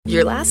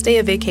Your last day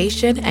of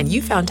vacation and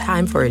you found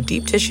time for a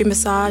deep tissue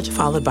massage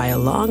followed by a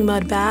long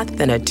mud bath,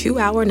 then a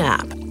 2-hour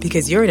nap.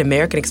 Because you're an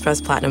American Express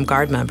Platinum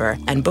Card member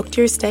and booked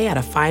your stay at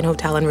a fine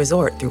hotel and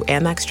resort through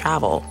Amex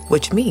Travel,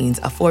 which means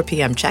a 4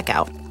 p.m.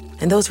 checkout.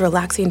 And those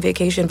relaxing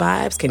vacation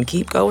vibes can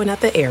keep going at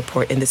the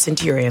airport in the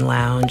Centurion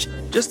Lounge.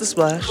 Just a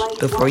splash.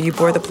 Before you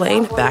board the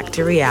plane, back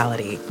to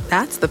reality.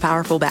 That's the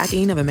powerful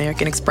backing of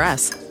American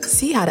Express.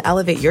 See how to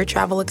elevate your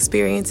travel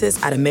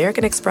experiences at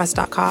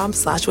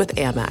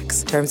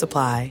americanexpress.com/withAmex. Terms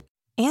apply.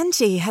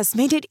 Angie has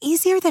made it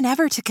easier than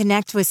ever to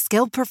connect with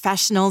skilled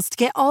professionals to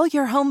get all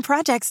your home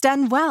projects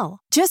done well.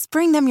 Just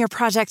bring them your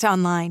project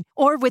online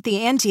or with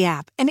the Angie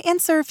app and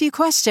answer a few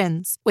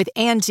questions. With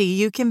Angie,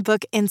 you can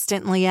book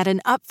instantly at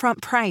an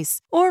upfront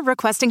price or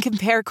request and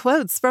compare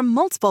quotes from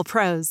multiple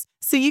pros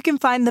so you can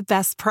find the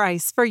best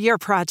price for your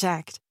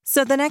project.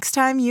 So the next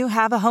time you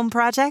have a home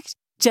project,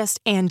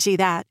 just Angie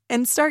that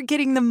and start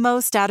getting the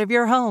most out of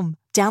your home.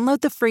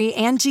 Download the free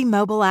Angie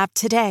mobile app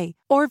today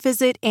or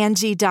visit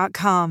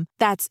Angie.com.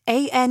 That's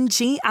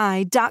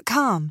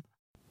ANGI.com.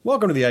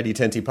 Welcome to the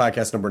ID10T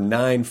podcast number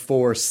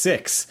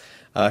 946.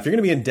 If you're going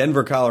to be in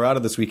Denver,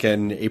 Colorado this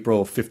weekend,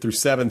 April 5th through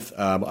 7th,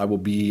 I will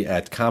be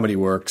at Comedy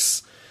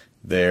Works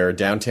there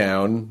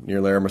downtown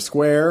near Larimer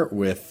Square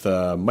with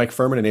Mike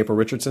Furman and April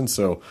Richardson.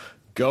 So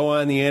go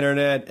on the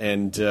internet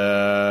and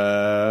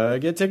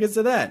get tickets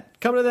to that.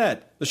 Come to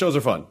that. The shows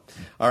are fun.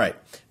 All right.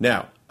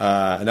 Now,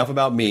 enough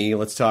about me.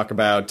 Let's talk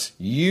about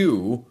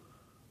you,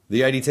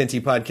 the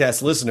ID10T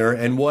podcast listener,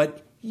 and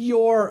what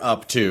you're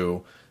up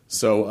to.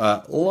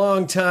 So,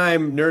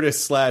 longtime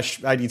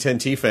Nerdist /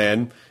 ID10T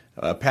fan,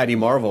 Patty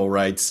Marvel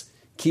writes,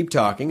 Keep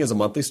Talking is a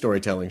monthly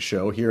storytelling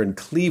show here in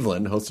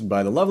Cleveland, hosted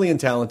by the lovely and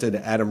talented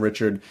Adam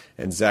Richard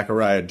and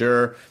Zachariah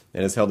Durr,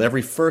 and is held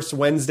every first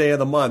Wednesday of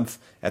the month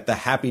at the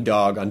Happy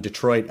Dog on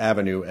Detroit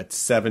Avenue at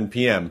 7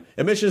 p.m.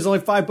 Admission is only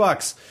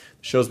 $5. The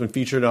show's been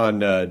featured on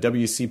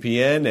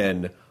WCPN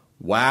and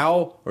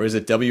WOW, or is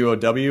it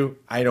WOW?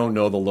 I don't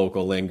know the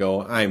local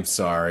lingo. I'm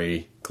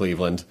sorry,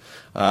 Cleveland.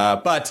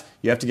 But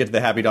you have to get to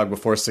the Happy Dog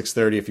before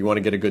 6:30 if you want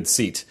to get a good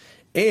seat.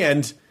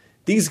 And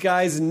these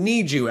guys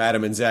need you,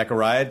 Adam and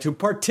Zachariah, to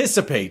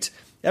participate.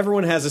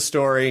 Everyone has a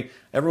story.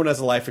 Everyone has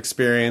a life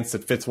experience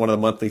that fits one of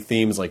the monthly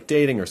themes like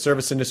dating or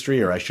service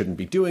industry or I shouldn't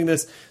be doing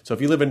this. So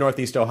if you live in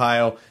Northeast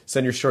Ohio,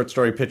 send your short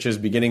story pitches,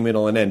 beginning,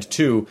 middle, and end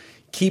to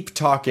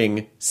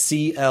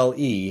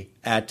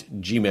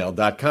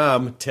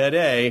keeptalkingcle@gmail.com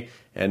today.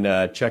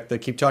 And check the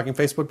Keep Talking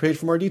Facebook page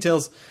for more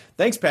details.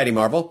 Thanks, Patty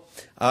Marvel.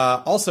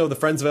 Also, the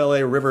Friends of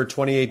LA River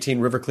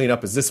 2018 River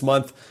Cleanup is this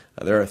month.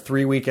 There are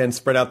 3 weekends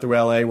spread out through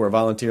LA where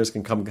volunteers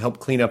can come help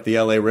clean up the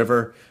LA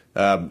River.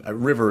 A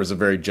river is a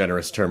very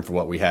generous term for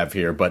what we have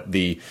here, but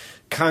the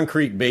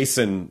concrete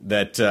basin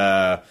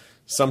that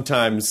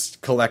sometimes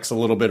collects a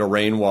little bit of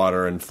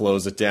rainwater and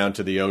flows it down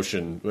to the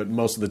ocean, but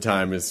most of the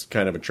time is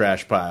kind of a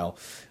trash pile.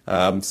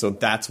 So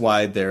that's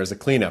why there's a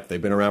cleanup.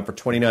 They've been around for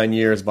 29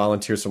 years.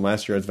 Volunteers from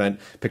last year's event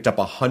picked up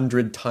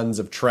 100 tons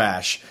of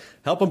trash.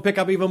 Help them pick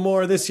up even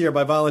more this year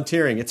by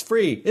volunteering. It's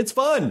free. It's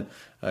fun.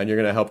 And you're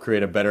going to help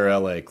create a better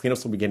LA.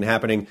 Cleanups will begin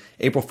happening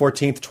April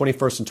 14th,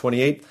 21st, and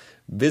 28th.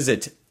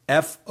 Visit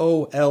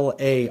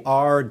FOLAR.org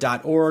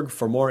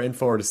for more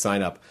info or to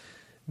sign up.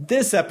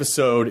 This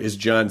episode is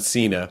John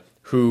Cena,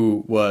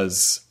 who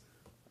was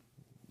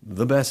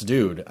the best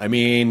dude. I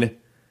mean,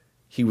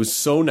 he was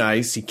so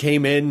nice. He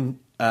came in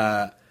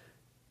the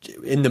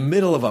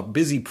middle of a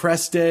busy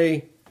press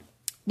day,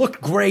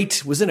 looked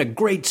great, was in a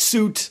great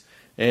suit,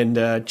 and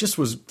just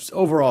was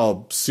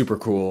overall super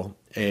cool.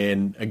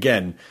 And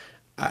again,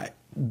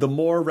 the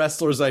more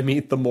wrestlers I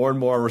meet, the more and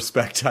more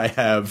respect I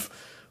have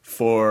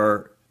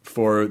for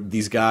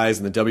these guys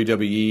in the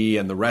WWE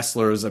and the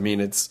wrestlers. I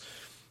mean,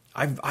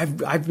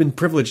 I've been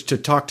privileged to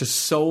talk to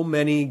so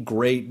many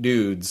great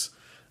dudes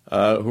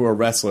who are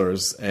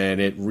wrestlers,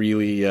 and it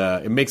really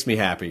it makes me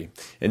happy.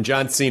 And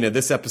John Cena,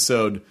 this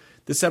episode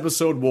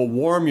will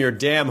warm your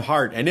damn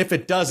heart. And if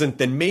it doesn't,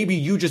 then maybe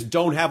you just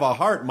don't have a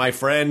heart, my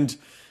friend.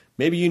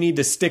 Maybe you need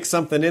to stick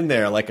something in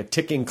there, like a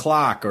ticking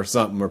clock or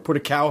something, or put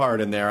a cow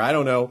heart in there. I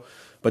don't know.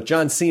 But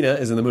John Cena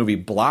is in the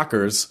movie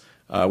Blockers,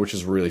 which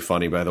is really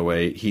funny, by the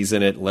way. He's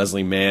in it.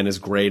 Leslie Mann is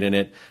great in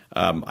it.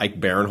 Ike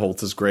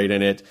Barinholtz is great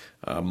in it.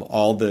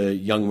 All the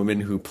young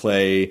women who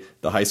play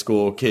the high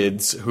school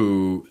kids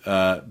who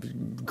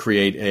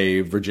create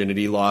a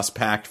virginity loss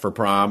pact for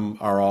prom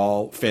are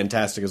all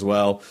fantastic as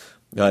well.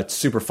 It's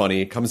super funny.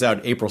 It comes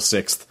out April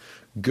 6th.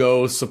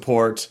 Go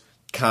support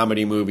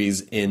comedy movies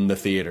in the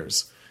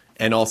theaters.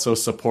 And also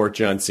support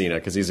John Cena,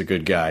 because he's a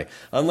good guy.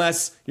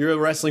 Unless you're a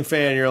wrestling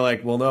fan and you're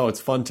like, well, no, it's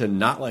fun to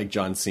not like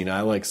John Cena. I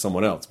like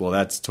someone else. Well,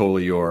 that's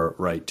totally your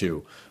right,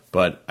 too.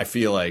 But I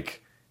feel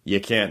like you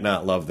can't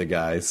not love the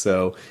guy.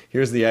 So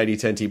here's the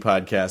ID10T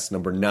podcast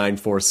number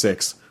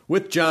 946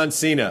 with John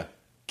Cena.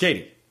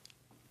 Katie,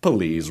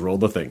 please roll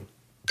the thing.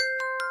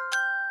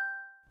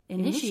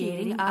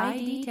 Initiating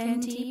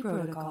ID10T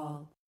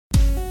protocol.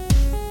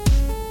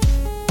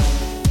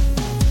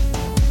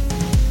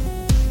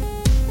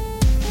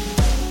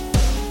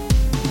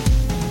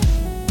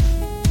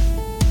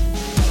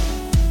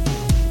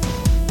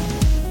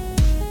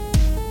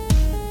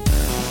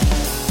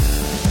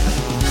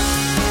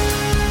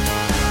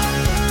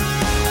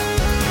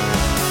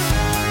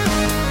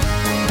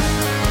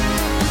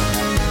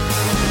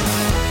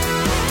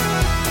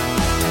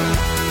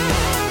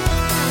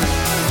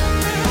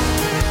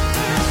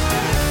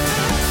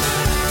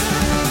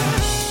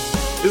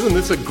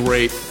 Isn't this a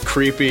great,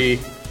 creepy...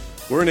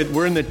 We're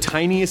in the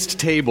tiniest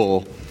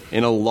table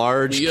in a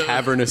large,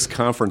 cavernous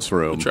conference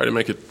room. We try to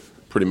make it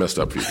pretty messed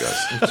up for you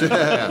guys.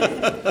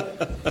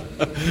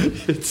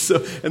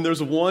 And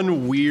there's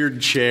one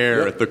weird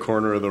chair at the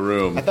corner of the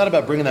room. I thought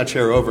about bringing that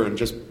chair over and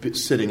just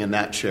sitting in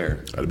that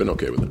chair. I'd have been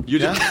okay with it.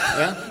 Yeah?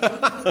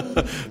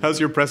 How's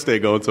your press day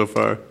going so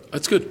far?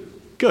 That's good.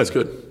 Good. It's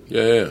good.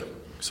 Yeah.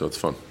 So it's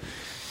fun.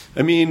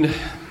 I mean,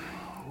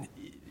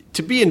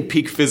 to be in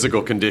peak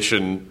physical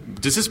condition,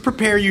 does this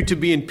prepare you to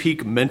be in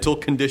peak mental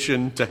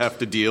condition to have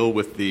to deal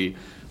with the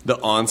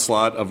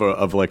onslaught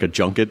of like a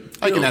junket?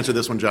 I can answer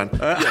this one, John.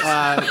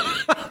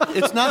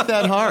 It's not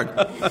that hard.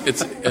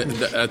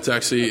 It's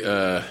actually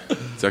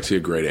a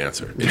great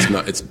answer.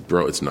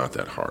 It's not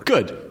that hard.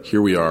 Good.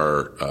 Here we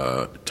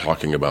are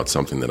talking about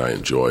something that I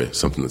enjoy,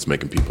 something that's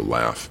making people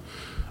laugh.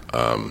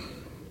 I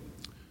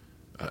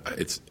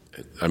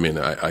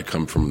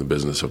come from the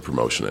business of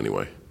promotion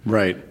anyway.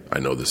 Right. I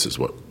know this is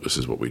what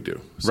we do.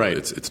 So right.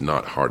 It's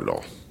not hard at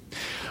all.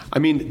 I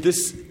mean,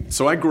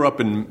 So I grew up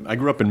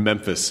in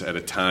Memphis at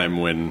a time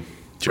when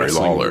Jerry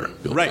Lawler.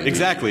 Right.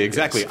 Exactly.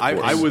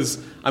 Yes,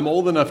 I'm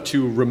old enough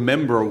to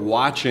remember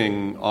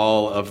watching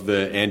all of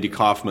the Andy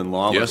Kaufman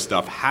Lawler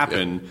stuff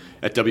happen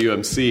at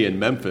WMC in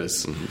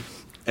Memphis,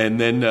 and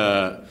then.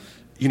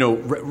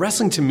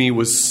 Wrestling to me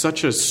was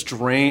such a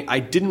strange... I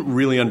didn't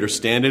really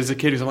understand it as a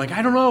kid. Because I'm like,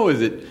 I don't know,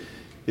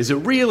 is it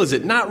real? Is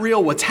it not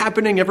real? What's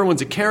happening?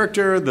 Everyone's a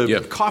character.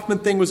 The Kaufman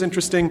thing was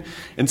interesting.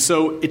 And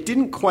so it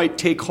didn't quite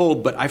take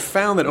hold, but I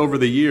found that over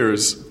the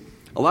years,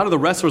 a lot of the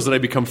wrestlers that I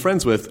become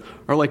friends with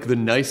are like the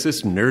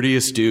nicest,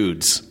 nerdiest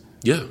dudes.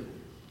 Yeah.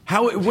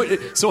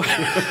 So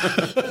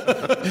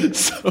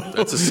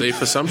that's a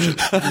safe assumption.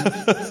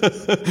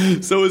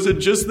 So is it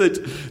just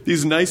that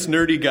these nice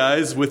nerdy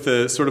guys with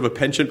a sort of a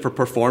penchant for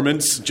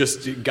performance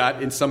just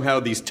got in somehow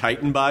these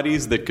titan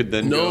bodies that could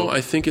then go? No,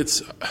 I think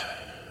it's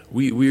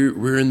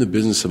we're in the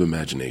business of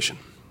imagination,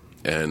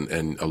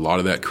 and a lot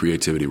of that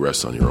creativity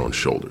rests on your own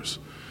shoulders.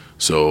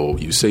 So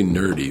you say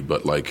nerdy,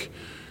 but like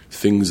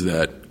things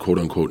that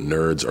quote-unquote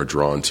nerds are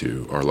drawn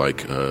to are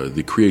like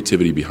the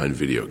creativity behind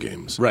video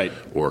games. Right.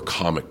 Or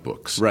comic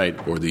books. Right.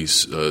 Or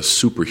these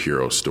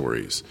superhero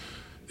stories.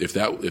 If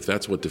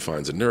that's what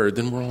defines a nerd,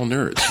 then we're all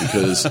nerds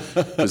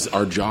because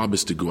our job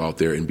is to go out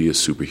there and be a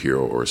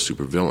superhero or a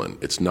supervillain.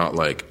 It's not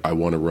like I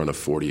want to run a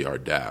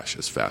 40-yard dash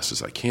as fast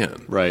as I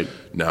can. Right.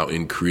 Now,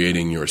 in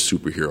creating your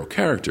superhero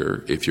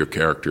character, if your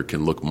character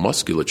can look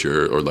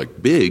musculature or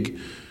like big,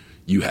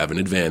 you have an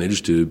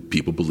advantage to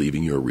people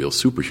believing you're a real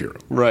superhero.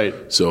 Right.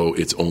 So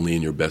it's only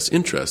in your best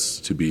interests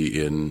to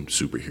be in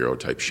superhero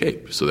type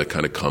shape. So that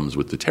kind of comes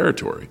with the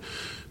territory.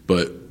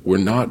 But we're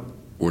not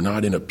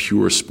in a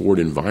pure sport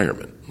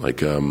environment.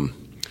 Like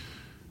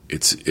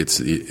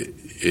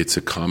it's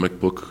a comic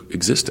book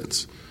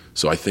existence.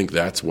 So I think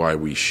that's why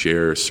we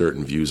share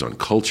certain views on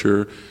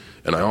culture,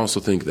 and I also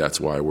think that's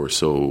why we're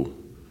so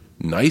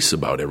nice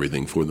about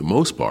everything for the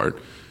most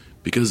part.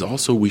 Because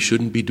also we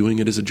shouldn't be doing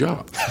it as a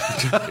job.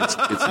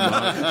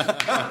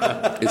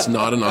 It's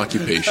not an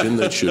occupation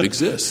that should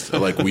exist.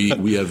 Like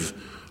we have,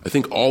 I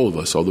think all of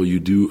us, although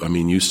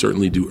you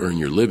certainly do earn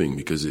your living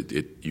because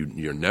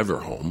you're never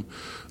home.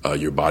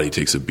 Your body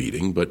takes a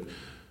beating, but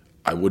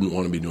I wouldn't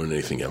want to be doing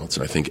anything else.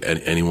 And I think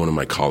any one of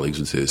my colleagues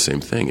would say the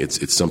same thing.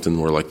 It's something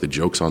where like the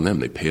joke's on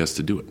them. They pay us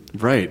to do it.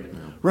 Right.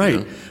 Right.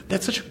 Yeah.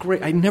 That's such a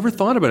great... I never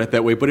thought about it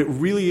that way, but it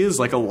really is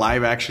like a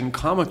live-action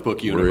comic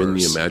book universe. We're in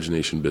the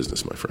imagination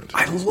business, my friend.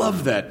 I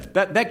love that.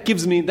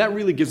 That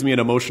really gives me an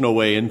emotional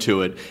way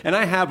into it. And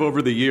I have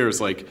over the years,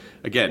 like,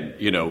 again,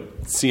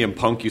 CM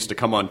Punk used to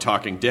come on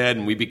Talking Dead,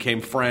 and we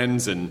became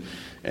friends, and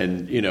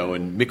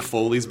Mick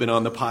Foley's been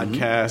on the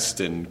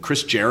podcast, and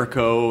Chris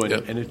Jericho,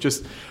 and it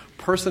just...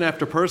 person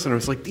after person, I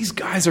was like, these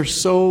guys are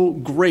so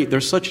great. They're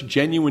such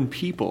genuine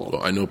people.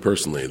 Well, I know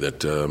personally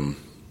that...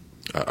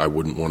 I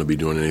wouldn't want to be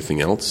doing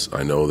anything else.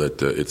 I know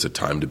that it's a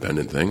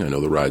time-dependent thing. I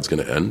know the ride's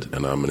going to end,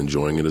 and I'm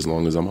enjoying it as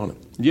long as I'm on it.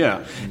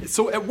 Yeah.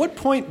 So at what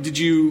point did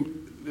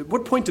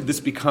this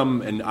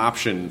become an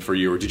option for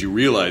you, or did you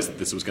realize that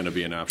this was going to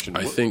be an option?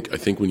 I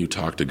think when you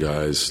talk to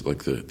guys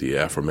like the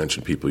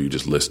aforementioned people you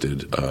just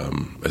listed,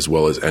 as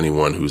well as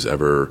anyone who's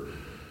ever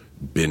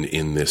been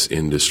in this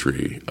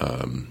industry,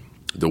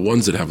 the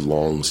ones that have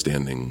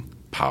long-standing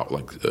power,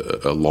 like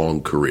a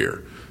long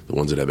career, the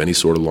ones that have any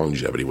sort of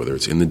longevity, whether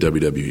it's in the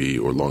WWE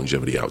or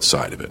longevity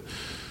outside of it,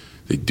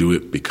 they do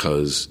it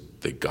because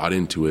they got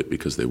into it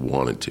because they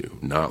wanted to.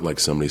 Not like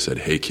somebody said,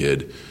 hey,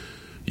 kid,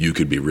 you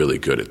could be really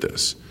good at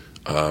this.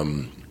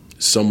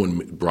 Someone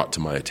brought to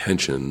my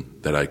attention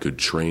that I could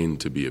train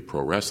to be a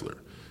pro wrestler.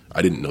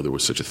 I didn't know there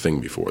was such a thing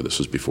before. This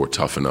was before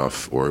Tough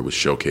Enough, or it was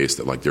showcased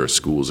that like there are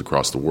schools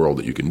across the world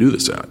that you can do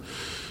this at.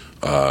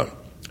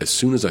 As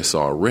soon as I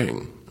saw a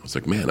ring, I was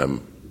like, man,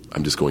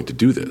 I'm just going to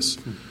do this.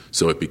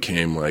 So it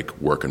became like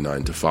work a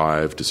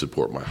 9-to-5 to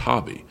support my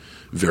hobby.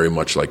 Very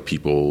much like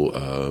people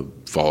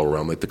follow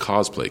around like the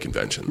cosplay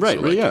conventions. Right,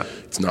 so like,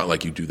 It's not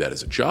like you do that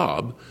as a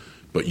job,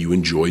 but you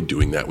enjoy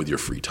doing that with your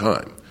free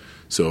time.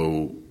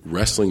 So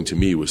wrestling to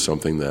me was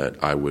something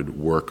that I would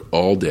work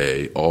all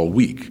day, all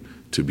week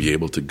to be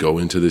able to go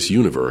into this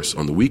universe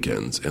on the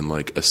weekends and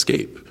like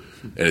escape.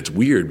 And it's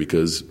weird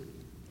because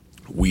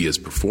we as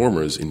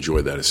performers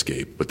enjoy that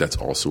escape, but that's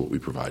also what we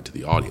provide to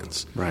the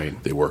audience.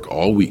 Right. They work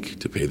all week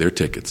to pay their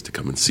tickets to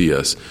come and see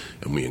us,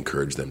 and we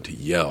encourage them to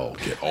yell,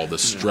 get all the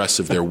stress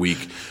of their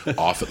week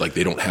off it. Like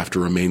they don't have to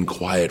remain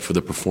quiet for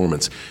the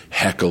performance.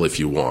 Heckle if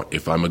you want.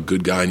 If I'm a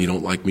good guy and you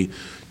don't like me,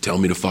 tell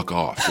me to fuck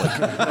off.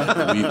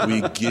 Like,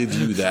 we give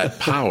you that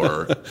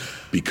power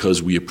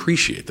because we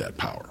appreciate that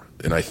power.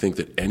 And I think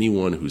that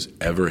anyone who's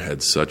ever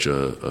had such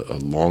a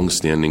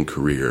long-standing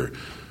career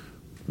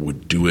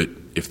would do it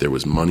if there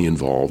was money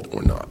involved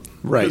or not.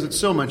 Right. Because it's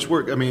so much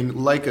work. I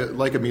mean, like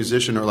a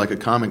musician or like a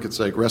comic, it's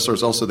like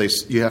wrestlers also,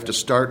 you have to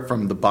start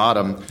from the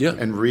bottom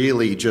and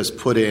really just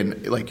put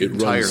in like your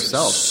entire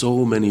self.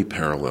 So many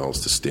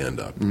parallels to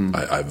stand-up.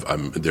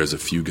 There's a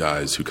few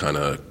guys who kind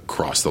of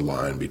cross the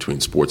line between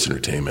sports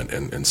entertainment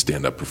and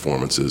stand-up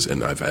performances,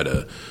 and I've had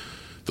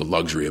the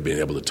luxury of being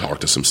able to talk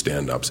to some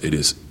stand-ups.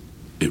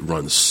 It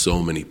runs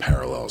so many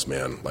parallels,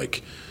 man.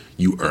 Like,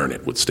 you earn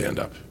it with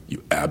stand-up.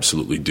 You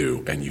absolutely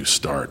do. And you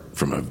start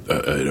from a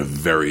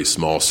very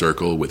small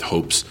circle with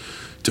hopes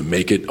to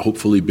make it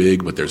hopefully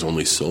big, but there's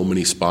only so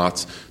many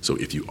spots. So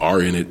if you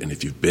are in it and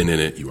if you've been in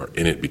it, you are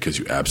in it because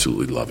you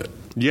absolutely love it.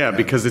 Yeah,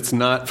 because it's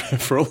not,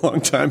 for a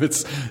long time,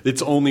 it's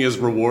only as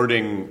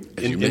rewarding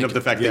in of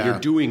the fact that you're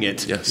doing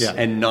it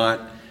and not...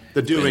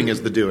 The doing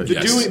is the doing.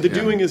 The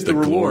doing is the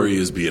reward. The glory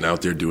is being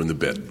out there doing the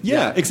bit.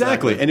 Yeah,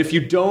 exactly. And if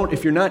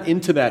you're not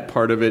into that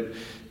part of it,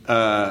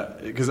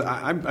 because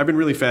I've been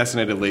really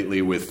fascinated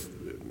lately with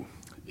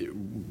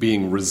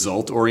being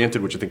result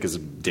oriented, which I think is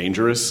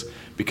dangerous.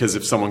 Because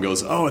if someone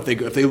goes,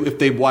 if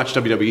they watch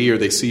WWE or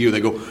they see you, they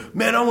go,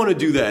 man, I want to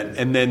do that,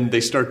 and then they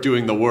start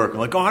doing the work. I'm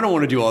like, I don't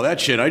want to do all that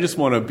shit. I just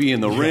want to be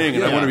in the ring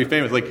and I want to be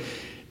famous. Like,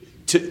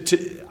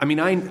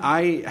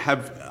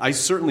 I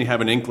certainly have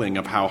an inkling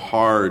of how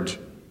hard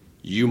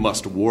you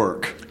must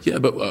work. Yeah,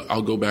 but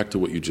I'll go back to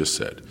what you just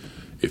said.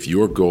 If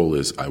your goal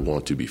is, I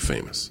want to be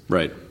famous.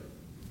 Right.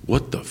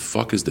 What the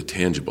fuck is the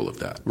tangible of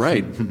that?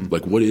 Right.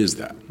 Like, what is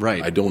that?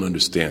 Right. I don't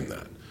understand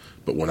that.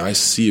 But when I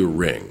see a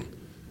ring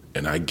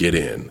and I get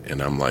in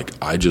and I'm like,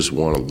 I just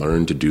want to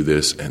learn to do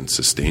this and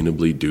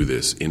sustainably do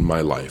this in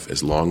my life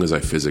as long as I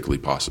physically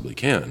possibly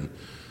can,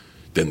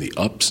 then the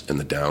ups and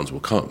the downs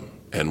will come.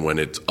 And when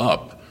it's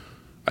up,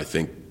 I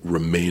think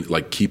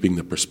keeping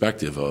the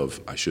perspective of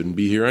I shouldn't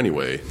be here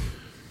anyway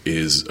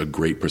is a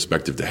great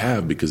perspective to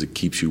have because it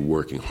keeps you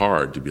working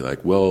hard to be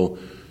like, well,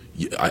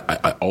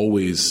 I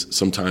always,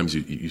 sometimes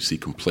you see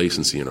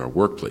complacency in our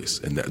workplace,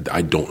 and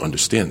I don't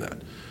understand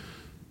that.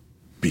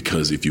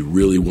 Because if you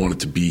really wanted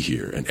to be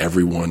here, and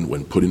everyone,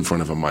 when put in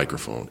front of a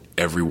microphone,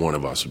 every one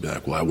of us would be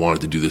like, well, I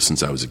wanted to do this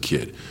since I was a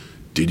kid.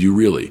 Did you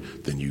really?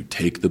 Then you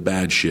take the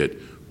bad shit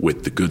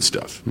with the good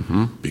stuff,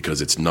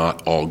 because it's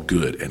not all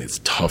good, and it's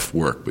tough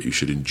work, but you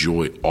should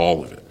enjoy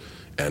all of it.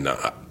 And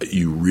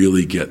you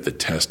really get the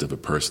test of a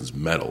person's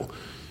mettle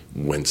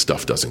when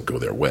stuff doesn't go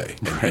their way.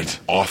 Right. And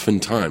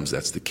oftentimes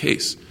that's the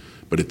case.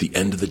 But at the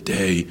end of the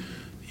day,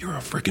 you're a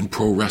freaking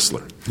pro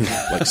wrestler.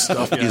 Like,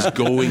 stuff is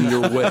going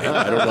your way.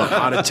 I don't know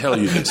how to tell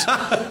you this.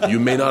 You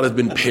may not have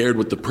been paired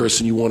with the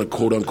person you want to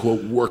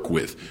quote-unquote work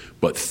with,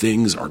 but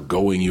things are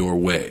going your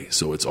way.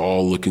 So it's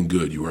all looking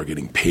good. You are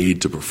getting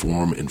paid to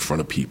perform in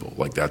front of people.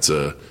 Like, that's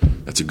a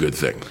good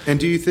thing. And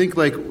do you think,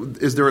 like,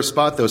 is there a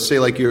spot, though, say,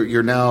 like,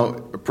 you're now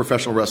a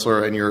professional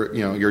wrestler and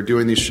you're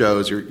doing these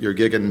shows, you're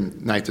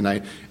gigging night to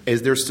night.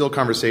 Is there still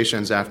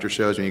conversations after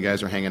shows when you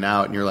guys are hanging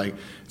out and you're like,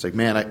 it's like,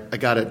 man, I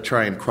got to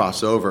try and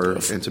cross over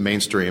into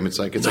mainstream. It's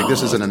like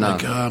this isn't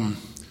enough.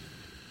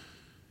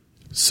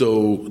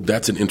 So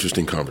that's an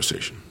interesting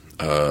conversation.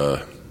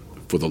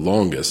 For the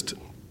longest,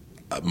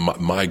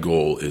 my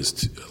goal is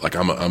to, like,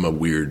 I'm a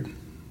weird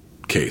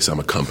case. I'm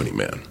a company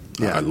man.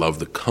 Yeah. I love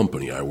the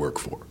company I work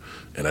for.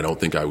 And I don't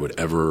think I would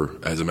ever,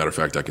 as a matter of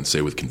fact, I can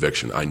say with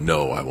conviction, I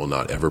know I will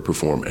not ever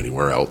perform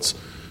anywhere else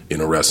in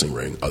a wrestling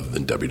ring other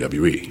than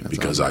WWE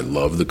because I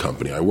love the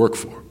company I work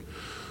for.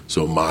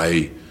 So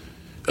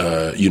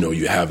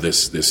you have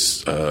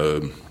this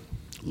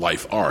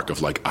life arc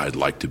of like, I'd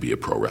like to be a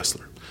pro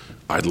wrestler.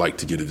 I'd like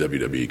to get a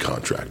WWE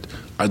contract.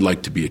 I'd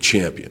like to be a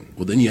champion.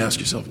 Well, then you ask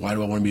yourself, why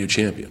do I want to be a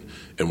champion?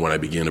 And when I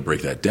began to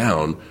break that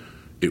down,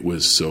 it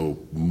was so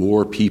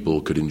more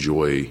people could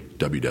enjoy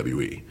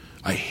WWE.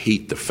 I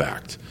hate the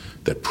fact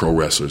that pro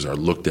wrestlers are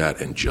looked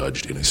at and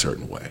judged in a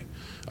certain way.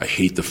 I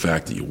hate the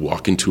fact that you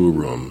walk into a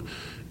room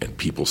and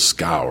people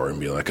scour and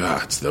be like,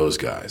 it's those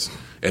guys.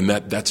 And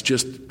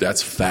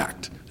that's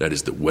fact. That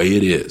is the way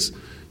it is.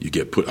 You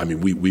get put,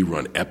 we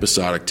run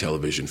episodic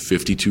television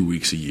 52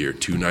 weeks a year,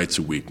 2 nights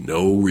a week,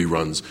 no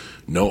reruns,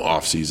 no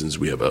off seasons.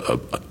 We have a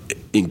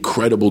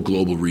incredible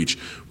global reach.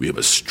 We have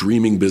a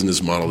streaming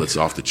business model that's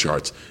off the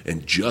charts.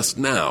 And just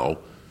now,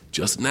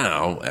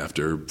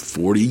 after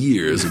 40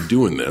 years of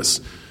doing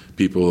this,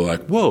 people are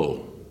like,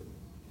 whoa,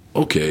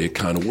 okay, it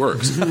kind of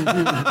works.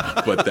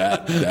 But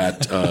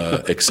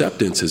that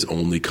acceptance has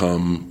only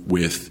come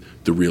with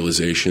the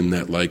realization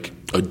that, like,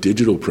 a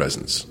digital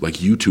presence, like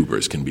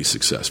YouTubers, can be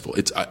successful.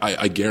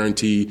 I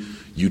guarantee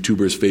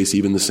YouTubers face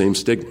even the same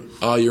stigma.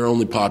 Oh, you're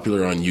only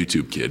popular on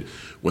YouTube, kid,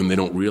 when they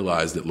don't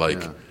realize that,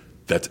 like,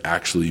 that's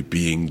actually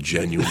being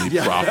genuinely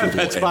profitable.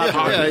 And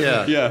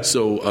popular.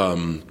 So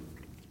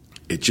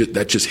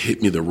that just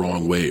hit me the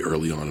wrong way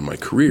early on in my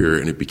career,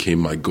 and it became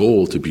my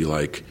goal to be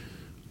like,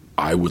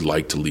 I would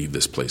like to leave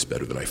this place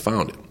better than I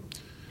found it,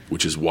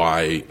 which is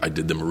why I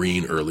did the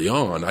Marine early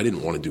on. I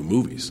didn't want to do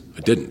movies.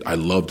 I didn't. I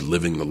loved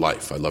living the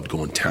life. I loved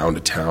going town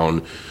to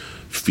town,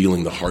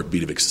 feeling the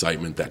heartbeat of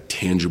excitement, that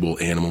tangible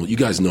animal. You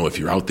guys know if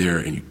you're out there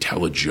and you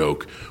tell a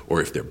joke,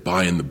 or if they're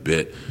buying the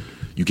bit,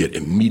 you get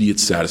immediate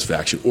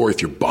satisfaction. Or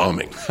if you're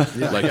bombing,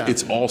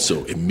 it's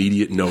also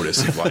immediate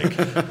notice of, like,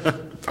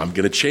 I'm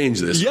going to change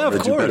this. Yeah, I'm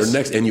of do better course.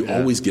 next. And you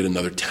always get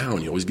another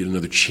town. You always get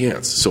another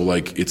chance. So,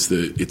 like, it's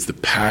the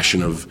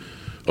passion of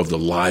the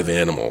live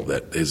animal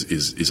that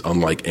is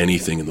unlike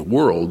anything in the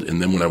world.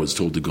 And then when I was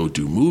told to go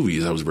do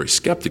movies, I was very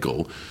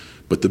skeptical,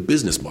 but the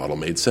business model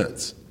made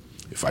sense.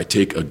 If I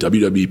take a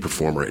WWE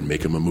performer and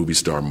make him a movie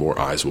star, more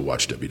eyes will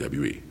watch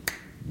WWE.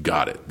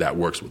 Got it. That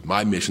works with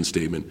my mission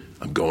statement.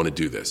 I'm going to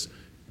do this.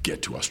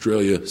 Get to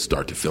Australia,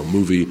 start to film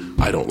movie.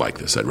 I don't like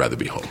this. I'd rather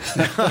be home.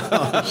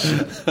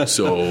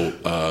 So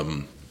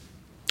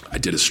I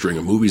did a string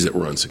of movies that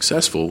were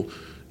unsuccessful,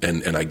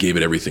 and I gave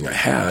it everything I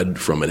had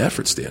from an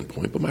effort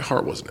standpoint, but my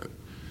heart wasn't in it.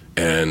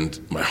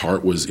 And my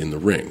heart was in the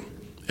ring.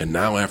 And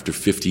now, after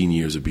 15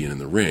 years of being in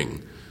the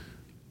ring,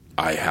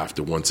 I have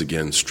to once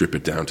again strip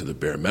it down to the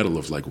bare metal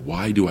of, like,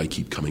 why do I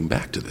keep coming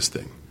back to this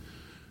thing?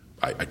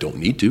 I don't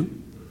need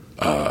to.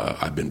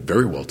 I've been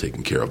very well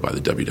taken care of by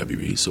the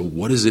WWE. So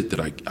what is it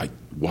that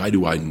why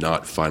do I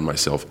not find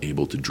myself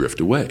able to drift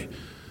away?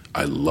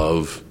 I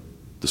love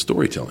the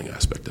storytelling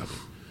aspect of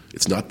it.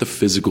 It's not the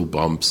physical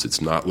bumps.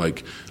 It's not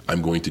like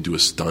I'm going to do a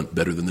stunt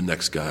better than the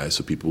next guy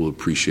so people will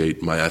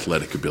appreciate my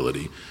athletic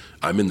ability.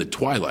 I'm in the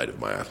twilight of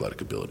my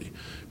athletic ability,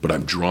 but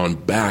I'm drawn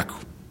back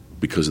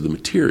because of the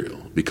material,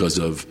 because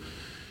of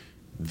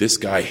this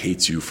guy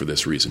hates you for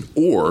this reason.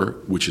 Or,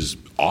 which is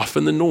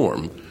often the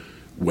norm,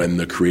 when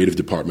the creative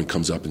department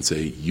comes up and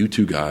say, you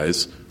two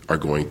guys are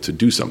going to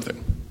do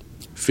something,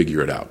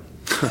 figure it out.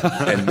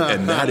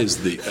 and that is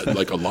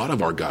like, a lot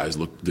of our guys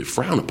they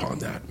frown upon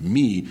that.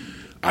 Me,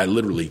 I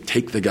literally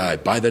take the guy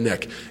by the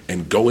neck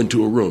and go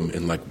into a room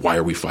and, like, why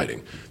are we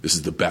fighting? This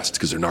is the best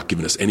because they're not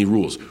giving us any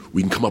rules.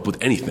 We can come up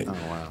with anything. Oh,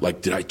 wow.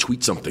 Like, did I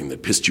tweet something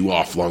that pissed you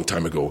off a long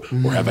time ago?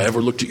 Or have I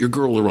ever looked at your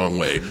girl the wrong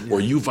way?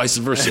 Or you vice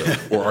versa?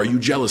 Or are you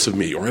jealous of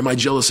me? Or am I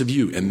jealous of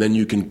you? And then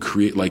you can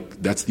create,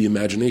 like, that's the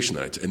imagination.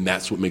 And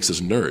that's what makes us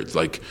nerds.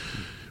 Like,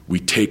 we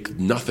take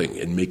nothing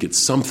and make it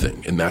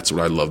something. And that's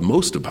what I love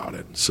most about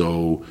it.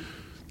 So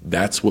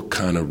that's what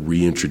kind of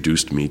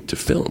reintroduced me to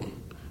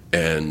film.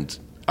 And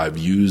I've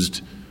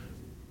used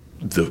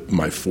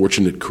my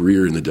fortunate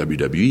career in the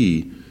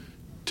WWE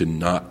to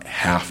not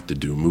have to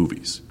do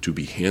movies, to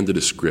be handed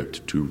a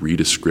script, to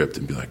read a script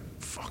and be like,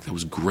 fuck, that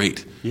was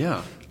great.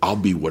 Yeah. I'll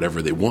be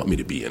whatever they want me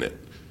to be in it.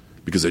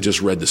 Because I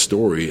just read the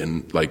story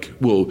and, like,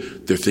 well,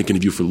 they're thinking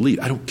of you for the lead.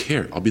 I don't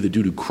care. I'll be the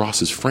dude who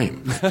crosses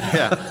frame.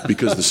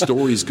 Because the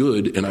story's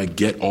good and I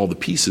get all the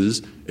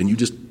pieces, and you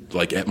just,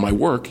 like, at my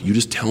work, you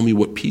just tell me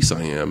what piece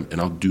I am and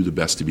I'll do the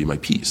best to be my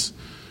piece.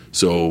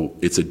 So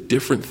it's a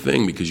different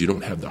thing because you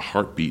don't have the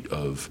heartbeat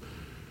of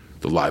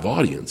the live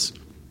audience,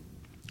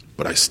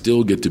 but I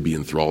still get to be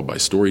enthralled by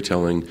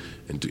storytelling.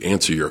 And to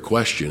answer your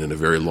question in a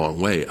very long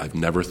way, I've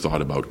never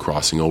thought about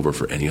crossing over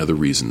for any other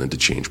reason than to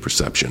change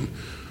perception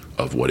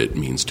of what it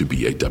means to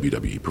be a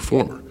WWE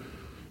performer.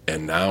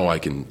 And now I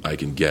can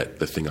get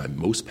the thing I'm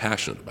most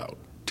passionate about,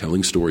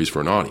 telling stories for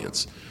an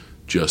audience,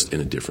 just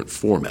in a different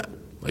format.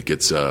 Like,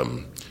 it's a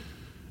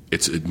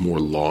more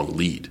long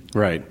lead.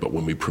 Right. But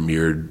when we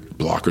premiered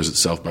Blockers at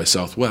South by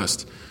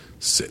Southwest,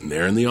 sitting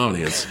there in the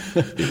audience,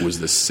 it was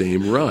the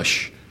same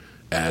rush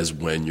as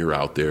when you're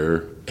out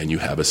there and you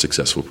have a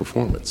successful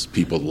performance.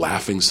 People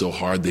laughing so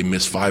hard they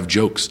miss 5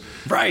 jokes.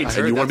 Right.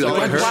 And you want to be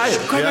like,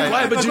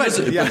 quiet,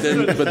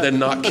 but then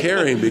not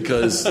caring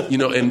because,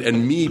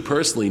 and me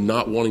personally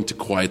not wanting to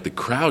quiet the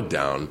crowd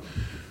down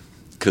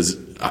because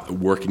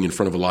working in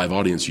front of a live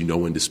audience, you know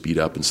when to speed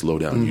up and slow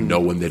down. Mm-hmm. You know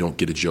when they don't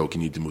get a joke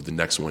and you need to move to the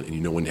next one. And you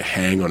know when to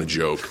hang on a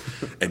joke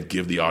and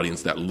give the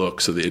audience that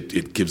look so that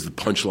it gives the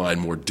punchline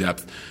more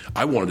depth.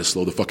 I wanted to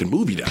slow the fucking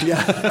movie down.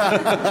 Yeah.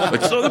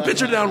 Like, slow the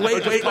picture down.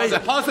 Wait.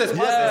 Pause this.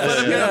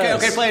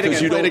 Okay, play it again.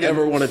 Because you don't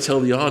ever want to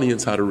tell the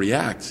audience how to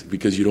react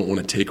because you don't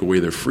want to take away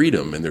their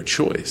freedom and their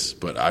choice.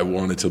 But I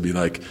wanted to be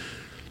like,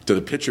 to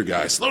the pitcher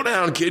guy, slow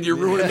down, kid, you're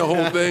ruining the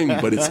whole thing.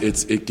 But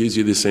it gives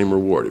you the same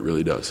reward. It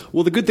really does.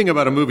 Well, the good thing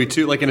about a movie,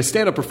 too, like in a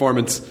stand-up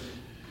performance,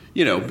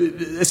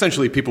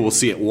 essentially people will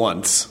see it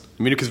once.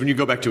 I mean, because when you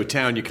go back to a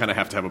town, you kind of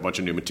have to have a bunch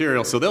of new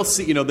material. So they'll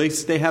see,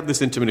 they have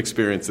this intimate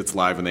experience that's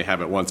live and they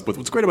have it once. But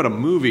what's great about a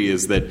movie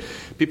is that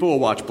people will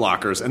watch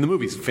Blockers, and the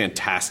movie's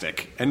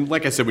fantastic. And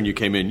like I said when you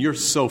came in, you're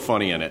so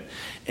funny in it.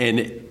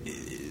 And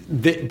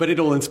but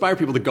it'll inspire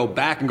people to go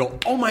back and go,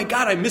 oh my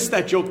God, I missed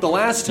that joke the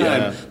last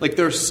time. Yeah. Like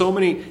there's so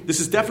many. This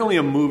is definitely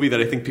a movie that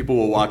I think people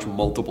will watch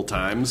multiple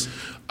times.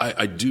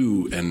 I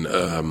do, and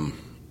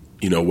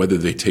whether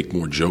they take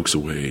more jokes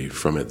away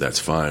from it, that's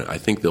fine. I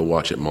think they'll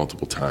watch it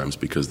multiple times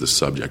because the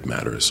subject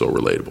matter is so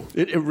relatable.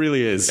 It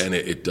really is, and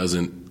it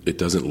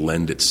doesn't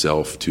lend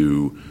itself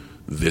to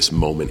this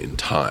moment in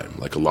time.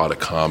 Like a lot of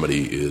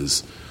comedy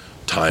is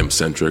time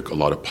centric. A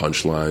lot of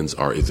punchlines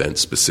are event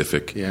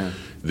specific. Yeah.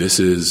 This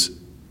is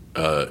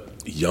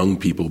young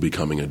people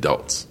becoming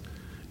adults,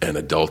 and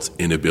adults'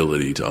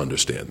 inability to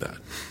understand that.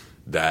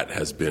 That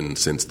has been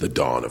since the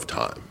dawn of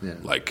time. Yeah.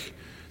 Like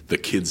the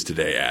kids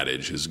today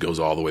adage goes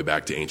all the way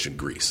back to ancient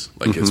Greece.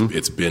 Like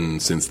it's been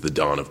since the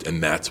dawn of,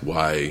 and that's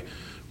why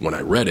when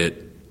I read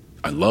it,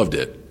 I loved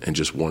it and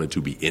just wanted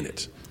to be in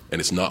it. And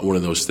it's not one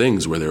of those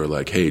things where they were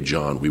like, hey,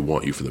 John, we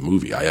want you for the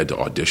movie. I had to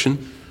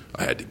audition.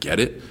 I had to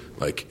get it.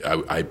 Like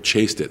I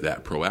chased it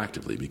that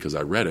proactively because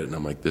I read it and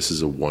I'm like, this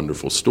is a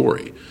wonderful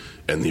story.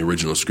 And the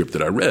original script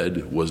that I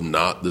read was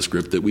not the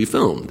script that we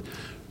filmed.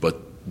 But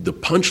the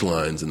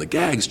punchlines and the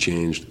gags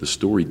changed. The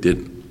story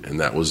didn't. And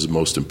that was the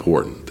most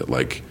important, that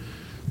like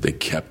they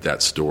kept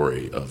that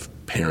story of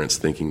parents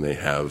thinking they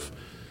have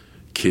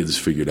kids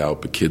figured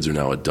out, but kids are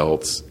now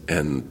adults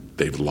and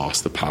they've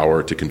lost the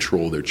power to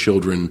control their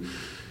children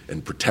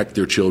and protect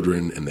their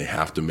children, and they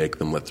have to make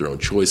them let their own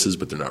choices,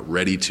 but they're not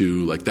ready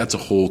to. Like that's a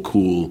whole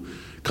cool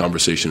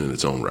conversation in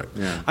its own right.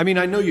 Yeah. I mean,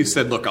 I know you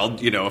said, look,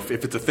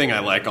 if it's a thing I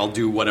like, I'll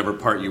do whatever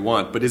part you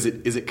want. But is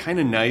it kind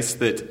of nice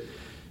that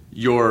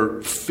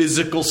your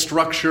physical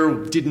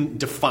structure didn't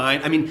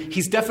define? I mean,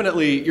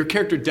 your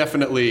character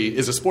definitely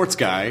is a sports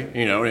guy.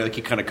 Like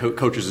he kind of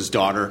coaches his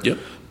daughter. Yep.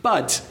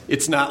 But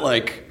it's not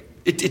like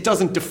it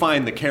doesn't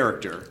define the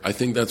character. I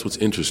think that's what's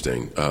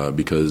interesting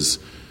because.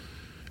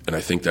 And I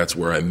think that's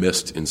where I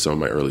missed in some of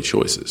my early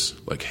choices.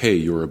 Like, hey,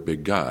 you're a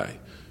big guy.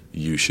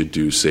 You should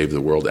do save the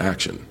world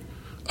action.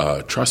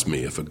 Trust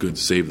me, if a good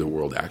save the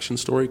world action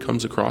story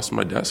comes across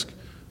my desk,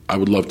 I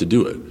would love to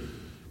do it.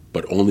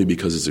 But only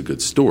because it's a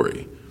good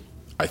story.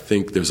 I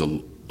think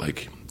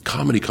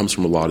comedy comes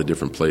from a lot of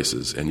different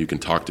places, and you can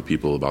talk to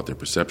people about their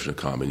perception of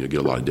comedy and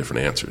you'll get a lot of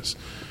different answers.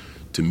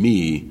 To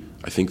me,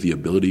 I think the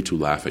ability to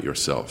laugh at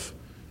yourself,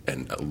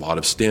 and a lot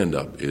of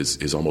stand-up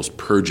is almost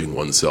purging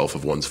oneself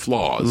of one's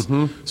flaws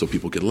so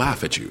people can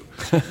laugh at you.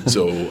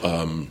 So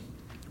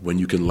when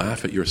you can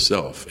laugh at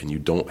yourself and you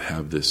don't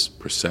have this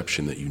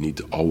perception that you need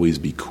to always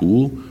be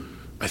cool,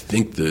 I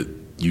think that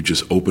you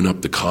just open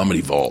up the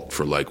comedy vault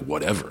for like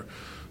whatever.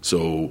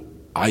 So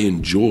I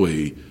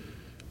enjoy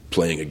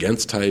playing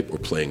against type or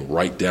playing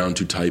right down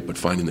to type, but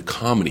finding the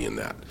comedy in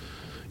that.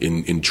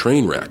 In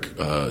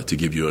Trainwreck, to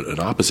give you an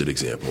opposite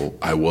example,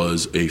 I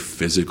was a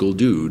physical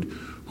dude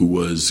who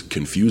was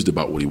confused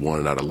about what he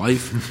wanted out of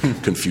life,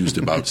 confused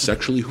about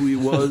sexually who he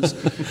was,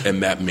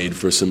 and that made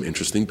for some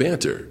interesting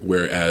banter.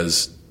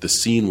 Whereas the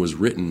scene was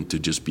written to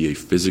just be a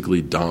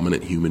physically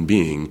dominant human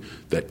being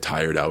that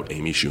tired out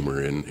Amy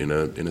Schumer in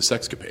a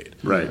sexcapade.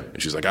 Right.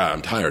 And she's like,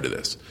 I'm tired of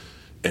this.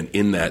 And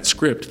in that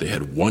script, they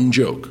had one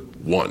joke,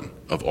 one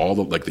of all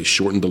the, like they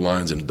shortened the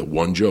lines, and the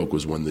one joke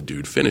was when the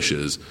dude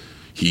finishes,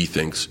 he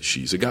thinks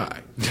she's a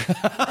guy.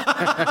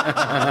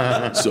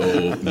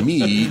 So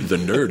me, the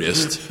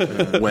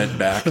nerdist, went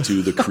back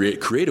to the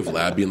creative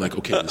lab being like,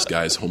 okay, this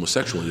guy's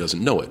homosexual. He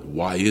doesn't know it.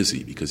 Why is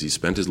he? Because he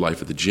spent his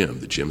life at the gym.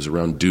 The gym's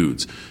around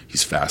dudes.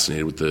 He's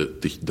fascinated with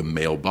the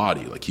male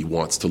body. Like he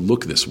wants to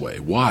look this way.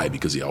 Why?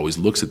 Because he always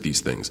looks at these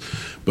things.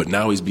 But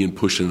now he's being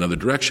pushed in another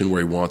direction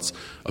where he wants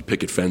a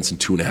picket fence and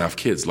 2.5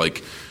 kids.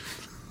 Like,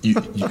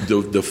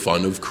 the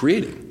fun of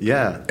creating.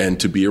 Yeah. And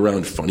to be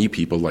around funny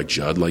people like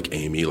Judd, like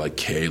Amy, like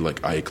Kay,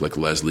 like Ike, like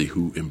Leslie,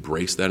 who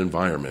embrace that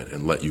environment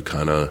and let you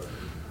kind of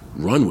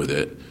run with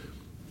it.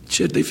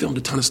 Shit, they filmed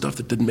a ton of stuff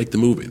that didn't make the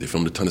movie. They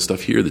filmed a ton of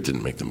stuff here that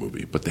didn't make the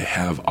movie. But they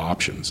have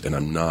options. And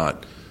I'm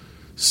not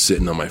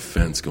sitting on my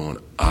fence going,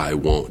 I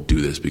won't do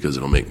this because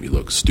it'll make me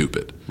look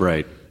stupid.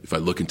 Right. If I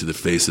look into the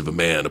face of a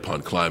man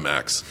upon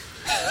climax,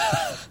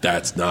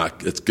 it's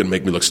going to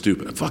make me look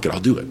stupid. Fuck it, I'll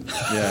do it.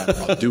 Yeah.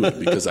 I'll do it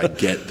because I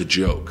get the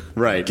joke.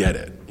 Right. I get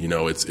it. You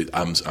know,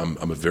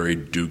 I'm a very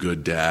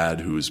do-good dad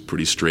who's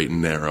pretty straight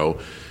and narrow,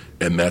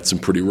 and that's some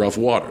pretty rough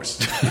waters.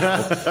 You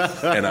know?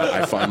 And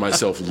I find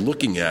myself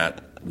looking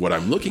at what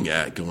I'm looking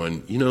at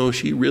going, you know,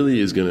 she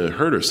really is going to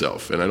hurt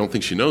herself. And I don't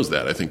think she knows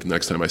that. I think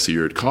next time I see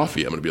her at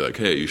coffee, I'm going to be like,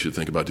 hey, you should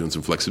think about doing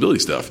some flexibility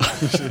stuff.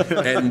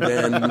 And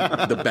then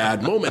the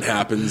bad moment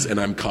happens and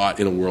I'm caught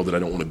in a world that I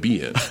don't want to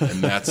be in.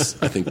 And I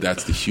think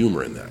that's the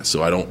humor in that.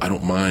 So I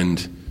don't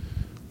mind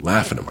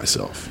laughing at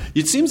myself.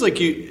 It seems like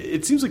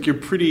you're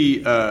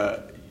pretty,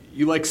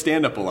 you like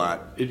stand-up a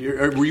lot.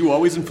 Were you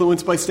always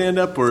influenced by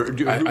stand-up, or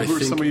who are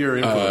some of your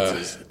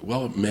influences?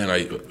 Well, man,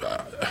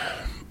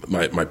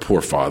 My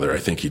poor father, I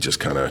think he just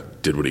kind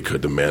of did what he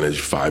could to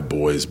manage 5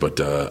 boys, but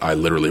I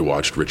literally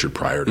watched Richard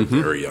Pryor at a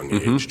very young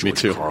age,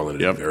 George Carlin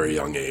at a very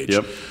young age.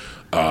 Yep.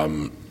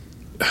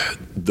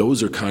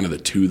 Those are kind of the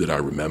two that I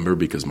remember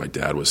because my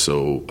dad was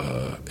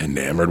so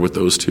enamored with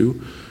those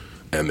two.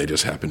 and they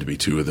just happen to be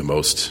two of the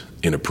most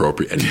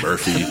inappropriate. Eddie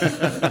Murphy,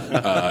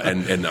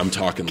 and I'm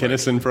talking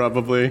Kinnison,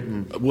 probably.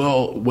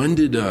 Well, when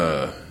did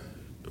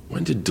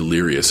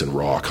Delirious and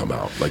Raw come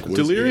out? Like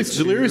Delirious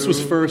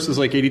was first, was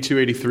like 82,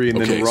 83,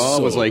 and then Raw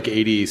was like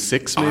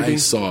 86, maybe? I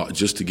saw,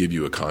 just to give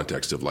you a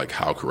context of like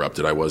how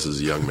corrupted I was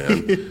as a young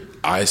man,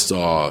 I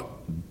saw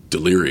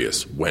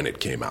Delirious when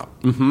it came out.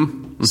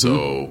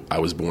 So I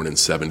was born in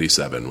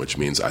 77, which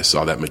means I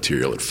saw that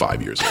material at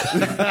 5 years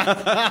old.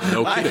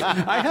 No kidding.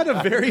 I had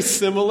a very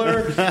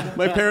similar.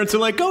 My parents were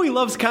like, "Oh, he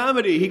loves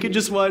comedy. He could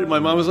just watch." My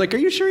mom was like, "Are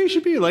you sure he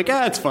should be?" Like,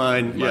 it's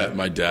fine.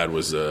 My dad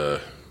was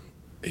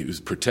he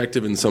was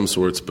protective in some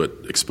sorts, but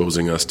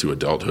exposing us to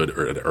adulthood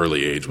or at an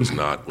early age was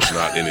not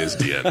in his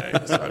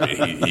DNA. So, I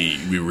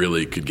mean, we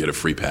really could get a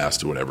free pass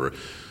to whatever.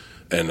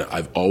 And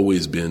I've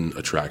always been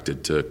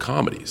attracted to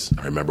comedies.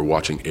 I remember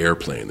watching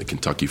Airplane, the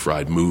Kentucky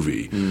Fried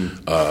Movie,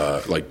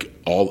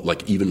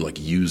 even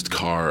Used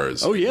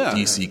Cars, oh yeah,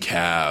 DC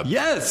Cab,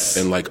 yes,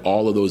 and like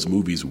all of those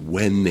movies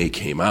when they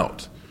came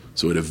out.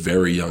 So at a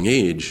very young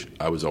age,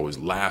 I was always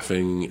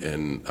laughing,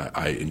 and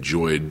I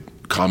enjoyed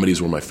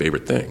comedies. Were my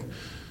favorite thing.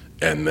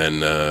 And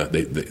then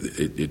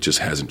it just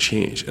hasn't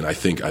changed. And I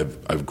think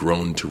I've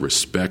grown to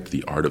respect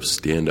the art of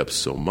stand-up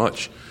so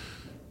much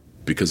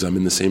because I'm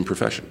in the same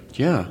profession.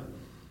 Yeah.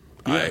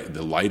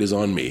 The light is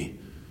on me.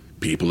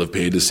 People have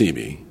paid to see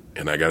me.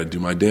 And I got to do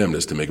my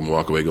damnedest to make them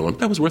walk away going,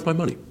 that was worth my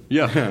money.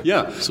 Yeah,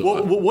 yeah.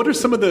 So what are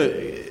some of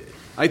the...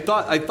 I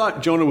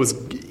thought Jonah was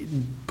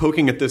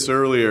poking at this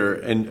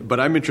earlier, but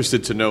I'm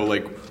interested to know,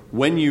 like,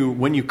 when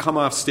you come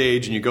off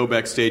stage and you go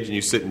backstage and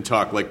you sit and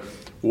talk, like,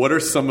 what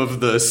are some of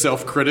the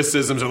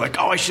self-criticisms, or like,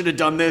 I should have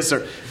done this,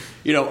 or,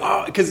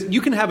 because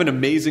you can have an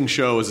amazing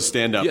show as a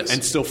stand-up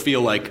and still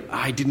feel like,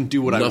 I didn't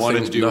do what I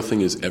wanted to do. Nothing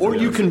is ever. Or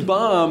you can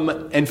bomb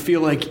and feel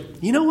like,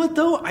 you know what,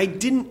 though?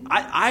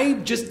 I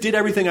just did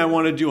everything I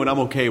wanted to do, and I'm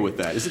okay with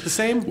that. Is it the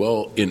same?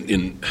 Well,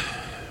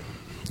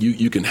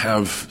 you can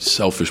have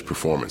selfish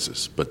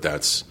performances, but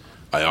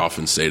I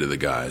often say to the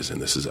guys,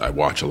 and I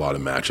watch a lot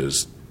of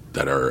matches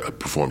that are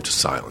performed to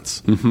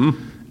silence.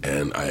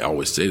 And I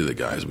always say to the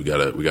guys, we got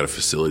a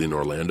facility in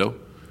Orlando.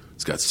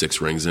 It's got 6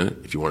 rings in it.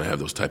 If you want to have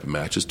those type of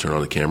matches, turn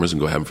on the cameras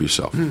and go have them for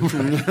yourself.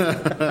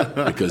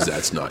 Because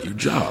that's not your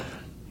job.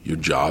 Your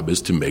job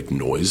is to make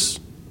noise.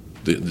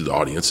 The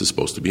audience is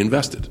supposed to be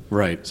invested.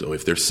 Right. So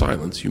if there's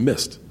silence, you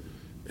missed.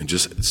 And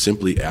just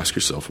simply ask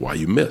yourself why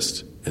you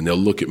missed. And they'll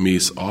look at me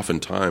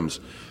oftentimes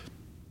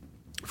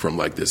from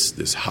like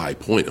this high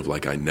point of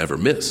like I never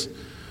miss.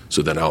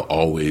 So then I'll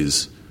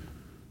always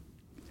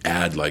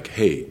add like,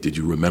 hey, did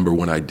you remember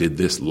when I did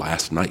this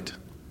last night?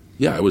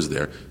 Yeah, I was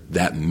there.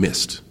 That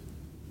missed.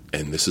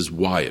 And this is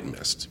why it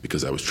missed.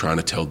 Because I was trying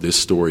to tell this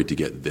story to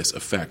get this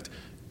effect,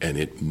 and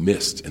it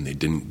missed, and they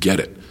didn't get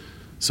it.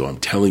 So I'm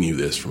telling you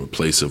this from a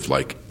place of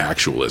like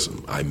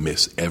actualism. I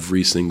miss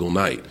every single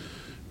night.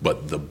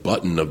 But the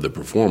button of the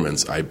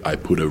performance, I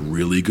put a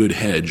really good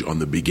hedge on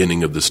the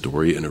beginning of the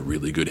story and a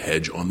really good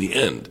hedge on the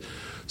end.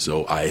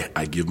 So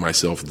I give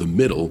myself the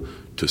middle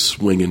to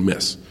swing and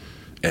miss.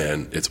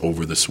 And it's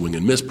over the swing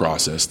and miss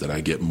process that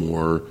I get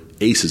more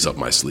aces up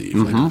my sleeve.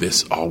 Like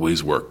this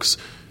always works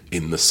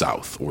in the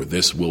South, or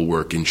this will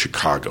work in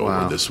Chicago,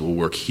 or this will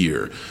work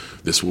here,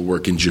 this will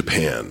work in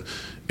Japan.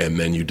 And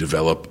then you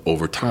develop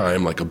over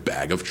time like a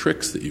bag of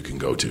tricks that you can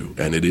go to.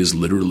 And it is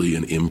literally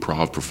an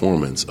improv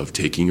performance of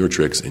taking your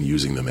tricks and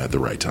using them at the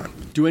right time.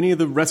 Do any of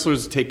the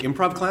wrestlers take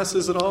improv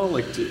classes at all?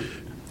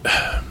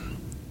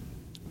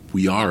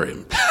 We are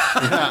in.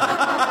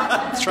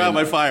 It's trial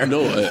by fire.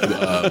 No,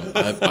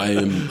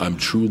 I'm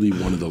truly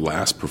one of the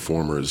last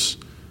performers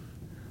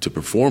to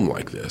perform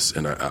like this.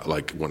 And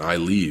like when I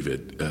leave,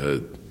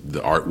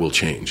 the art will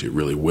change. It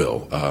really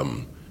will.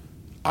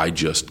 I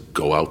just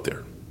go out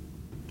there.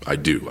 I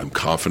do. I'm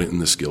confident in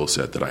the skill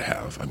set that I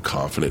have. I'm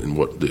confident in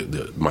what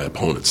my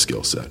opponent's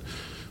skill set.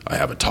 I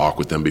have a talk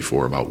with them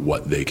before about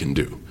what they can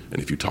do. And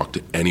if you talk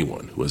to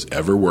anyone who has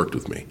ever worked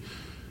with me,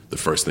 the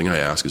first thing I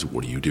ask is,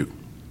 what do you do?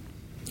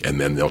 And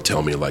then they'll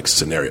tell me like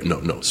scenario.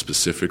 No,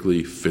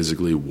 specifically,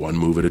 physically, one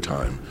move at a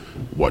time.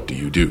 What do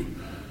you do?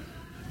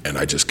 And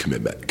I just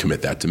commit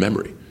that to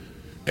memory.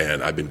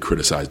 And I've been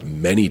criticized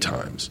many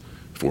times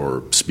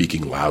for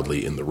speaking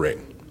loudly in the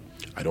ring.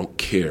 I don't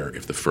care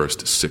if the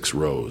first 6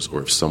 rows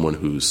or if someone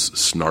who's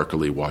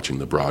snarkily watching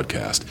the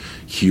broadcast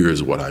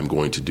hears what I'm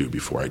going to do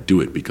before I do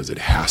it, because it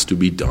has to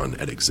be done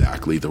at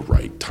exactly the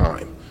right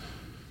time.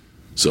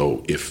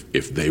 So if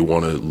they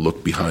want to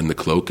look behind the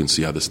cloak and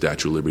see how the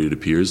Statue of Liberty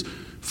appears,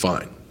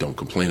 fine, don't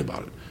complain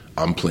about it.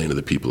 I'm playing to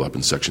the people up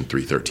in Section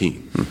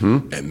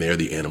 313, and they're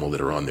the animal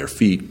that are on their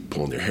feet,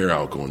 pulling their hair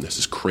out, going, this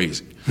is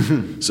crazy.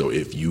 So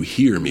if you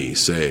hear me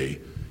say,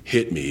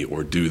 hit me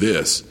or do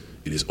this,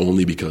 it is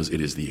only because it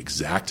is the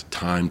exact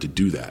time to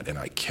do that, and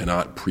I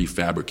cannot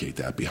prefabricate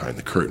that behind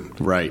the curtain.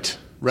 Right.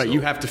 So, you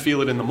have to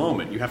feel it in the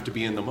moment. You have to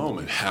be in the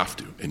moment. You have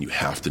to, and you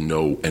have to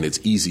know, and it's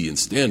easy in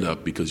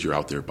stand-up because you're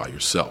out there by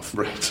yourself.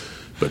 Right.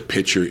 But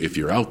picture if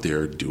you're out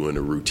there doing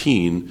a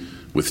routine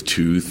with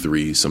 2,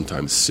 3,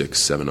 sometimes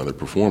 6, 7 other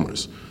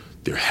performers.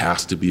 there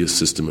has to be a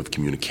system of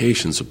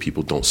communication so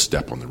people don't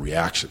step on the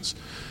reactions.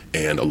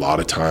 And a lot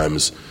of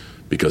times,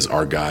 because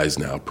our guys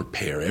now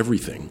prepare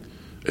everything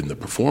in the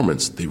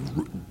performance,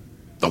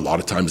 a lot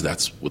of times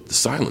that's what the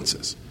silence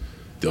is.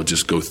 They'll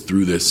just go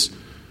through this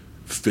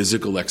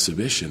physical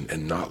exhibition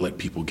and not let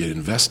people get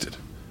invested.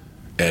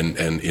 And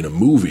in a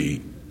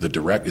movie,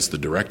 it's the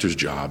director's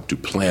job to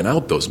plan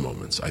out those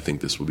moments. I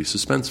think this will be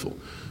suspenseful.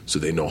 So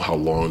they know how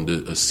long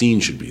a scene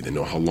should be. They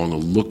know how long a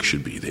look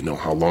should be. They know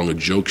how long a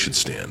joke should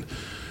stand.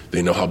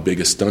 They know how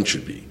big a stunt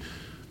should be.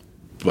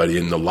 But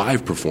in the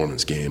live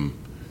performance game,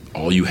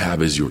 all you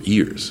have is your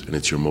ears, and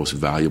it's your most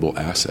valuable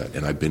asset.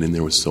 And I've been in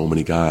there with so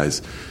many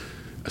guys,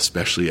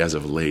 especially as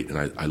of late,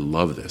 and I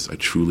love this. I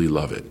truly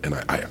love it. And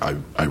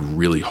I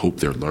really hope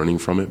they're learning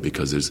from it,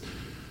 because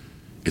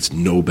it's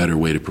no better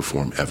way to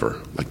perform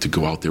ever. Like, to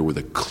go out there with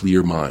a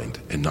clear mind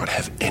and not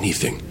have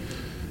anything,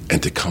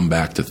 and to come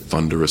back to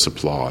thunderous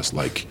applause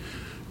like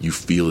you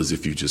feel as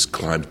if you just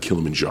climbed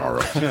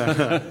Kilimanjaro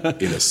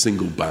in a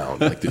single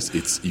bound. Like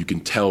this, you can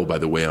tell by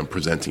the way I'm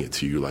presenting it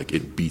to you, like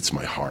it beats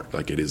my heart.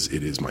 Like it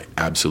is my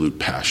absolute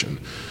passion.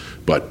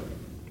 But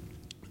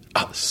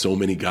so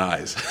many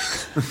guys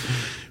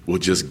will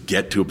just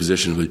get to a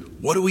position like,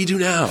 what do we do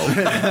now?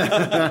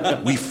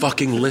 We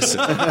fucking listen.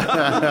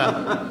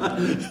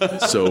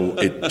 So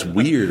it's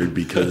weird,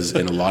 because,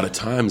 and a lot of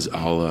times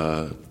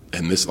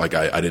and this, like,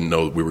 I didn't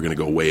know we were going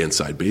to go way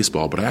inside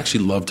baseball, but I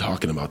actually love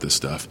talking about this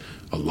stuff.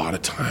 A lot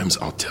of times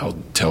I'll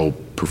tell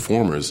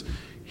performers,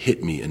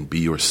 hit me and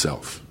be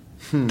yourself.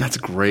 That's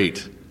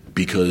great.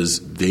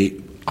 Because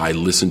I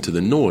listen to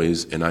the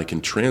noise, and I can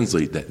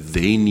translate that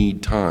they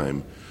need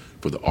time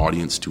for the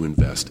audience to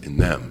invest in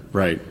them.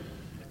 Right.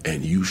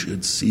 And you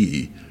should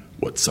see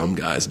what some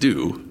guys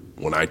do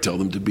when I tell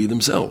them to be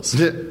themselves.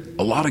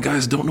 A lot of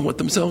guys don't know what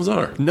themselves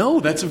are. No,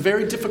 that's a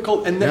very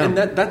difficult, and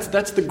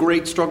that's the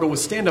great struggle with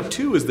stand-up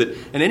too, is that,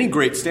 and any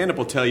great stand-up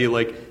will tell you,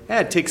 like,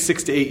 it takes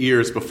 6 to 8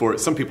 years before,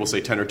 some people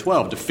say 10 or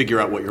 12, to figure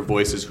out what your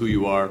voice is, who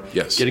you are,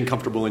 yes. Getting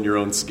comfortable in your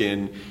own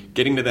skin,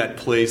 getting to that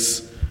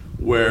place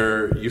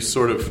where you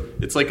sort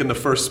of, it's like in the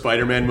first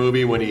Spider-Man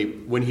movie when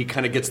he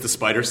kind of gets the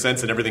spider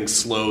sense and everything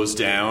slows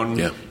down,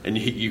 and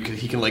he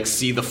can like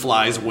see the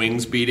fly's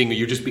wings beating, and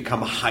you just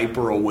become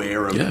hyper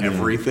aware of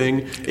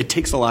everything. It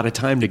takes a lot of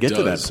time to get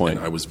to that point.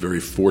 And I was very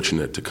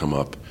fortunate to come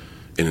up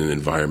in an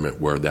environment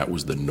where that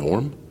was the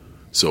norm.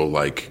 So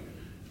like,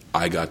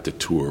 I got to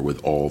tour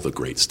with all the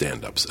great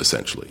stand-ups,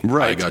 essentially.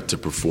 Right. I got to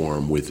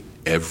perform with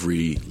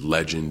every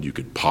legend you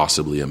could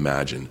possibly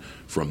imagine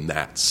from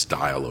that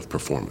style of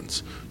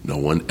performance. No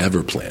one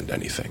ever planned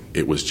anything.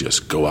 It was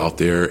just go out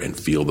there and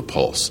feel the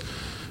pulse.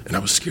 And I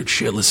was scared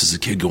shitless as a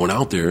kid going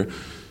out there,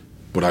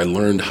 but I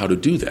learned how to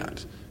do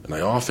that. And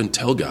I often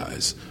tell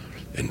guys,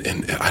 and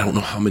I don't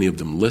know how many of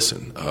them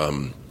listen,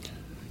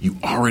 you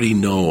already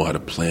know how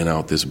to plan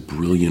out this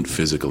brilliant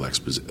physical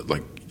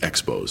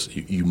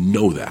expos. You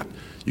know that.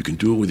 You can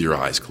do it with your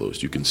eyes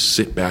closed. You can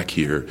sit back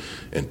here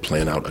and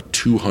plan out a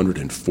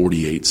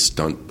 248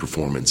 stunt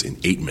performance in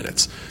 8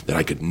 minutes that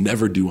I could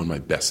never do on my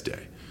best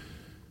day.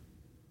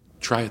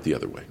 Try it the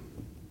other way,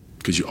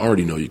 because you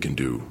already know you can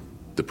do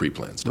the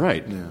pre-planned stuff.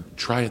 Right. Yeah.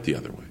 Try it the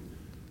other way.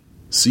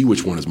 See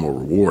which one is more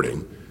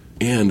rewarding,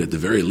 and at the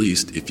very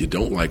least, if you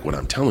don't like what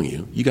I'm telling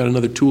you, you got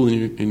another tool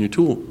in your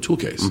tool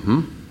case.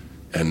 Mm-hmm.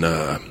 And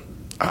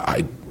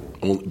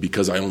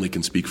because I only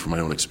can speak from my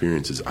own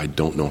experiences, I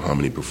don't know how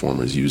many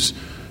performers use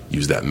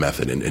that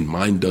method. And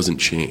mine doesn't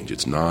change.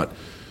 It's not,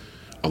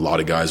 a lot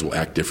of guys will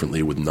act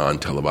differently with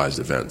non-televised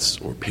events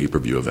or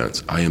pay-per-view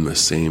events. I am the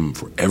same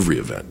for every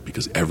event,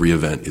 because every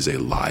event is a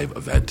live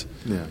event.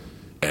 Yeah.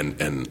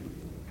 And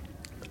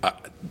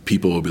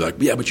people will be like,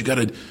 yeah, but you got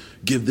to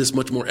give this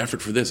much more effort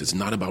for this. It's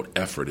not about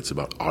effort. It's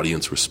about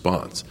audience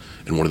response.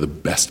 And one of the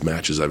best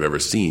matches I've ever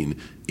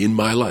seen in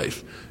my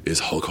life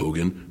is Hulk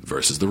Hogan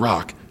versus The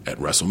Rock at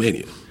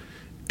WrestleMania.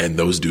 And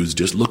those dudes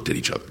just looked at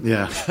each other.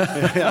 Yeah.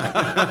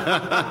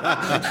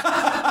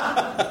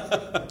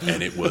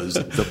 And it was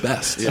the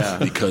best,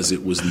 because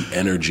it was the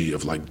energy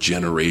of like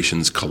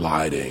generations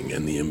colliding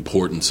and the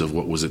importance of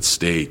what was at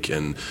stake.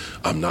 And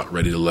I'm not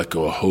ready to let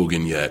go of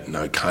Hogan yet. And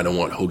I kind of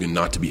want Hogan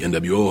not to be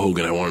NWO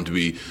Hogan. I want him to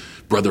be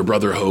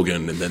brother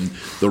Hogan. And then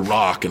The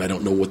Rock, and I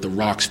don't know what The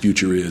Rock's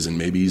future is, and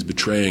maybe he's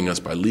betraying us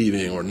by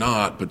leaving or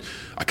not, but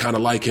I kind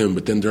of like him.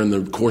 But then during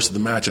the course of the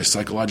match, I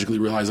psychologically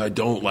realize I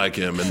don't like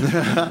him. And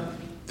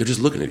they're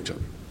just looking at each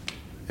other.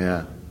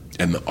 Yeah.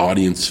 And the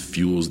audience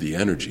fuels the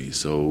energy,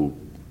 so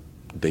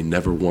they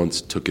never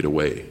once took it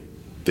away.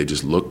 They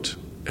just looked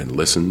and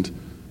listened,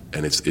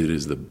 and it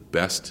is the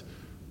best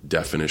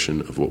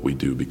definition of what we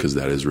do, because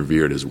that is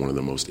revered as one of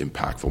the most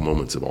impactful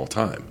moments of all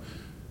time.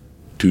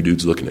 Two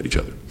dudes looking at each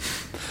other.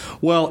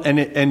 Well, and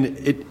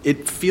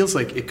it feels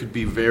like it could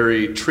be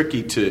very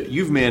tricky to,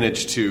 you've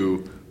managed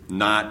to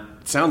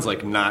not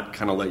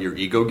kind of let your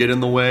ego get in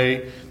the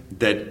way,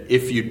 that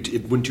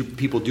when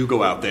people do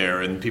go out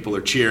there and people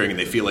are cheering and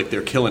they feel like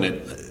they're killing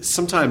it,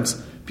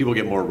 sometimes people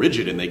get more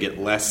rigid and they get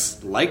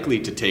less likely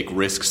to take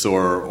risks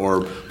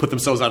or put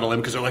themselves on a limb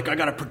because they're like, I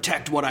got to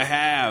protect what I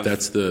have.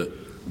 That's the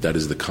That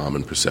is the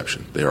common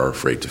perception. They are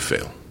afraid to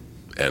fail.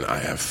 And I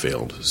have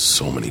failed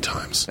so many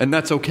times. And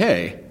that's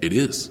okay. It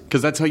is.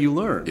 Because that's how you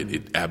learn.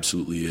 It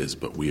absolutely is.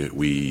 But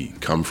we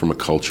come from a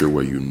culture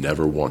where you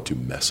never want to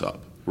mess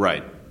up.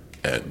 Right.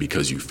 And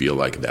because you feel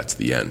like that's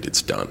the end,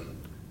 it's done.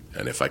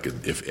 And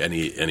if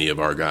any of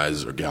our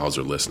guys or gals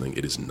are listening,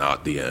 it is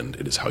not the end.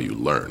 It is how you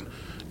learn.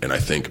 And I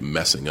think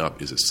messing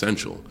up is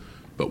essential.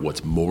 But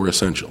what's more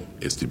essential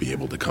is to be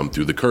able to come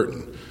through the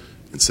curtain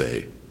and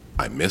say,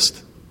 I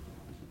missed.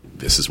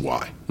 This is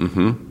why.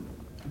 Mm-hmm.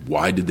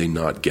 Why did they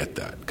not get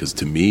that? Because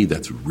to me,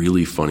 that's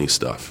really funny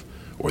stuff,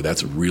 or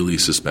that's really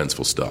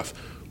suspenseful stuff.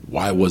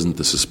 Why wasn't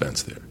the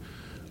suspense there?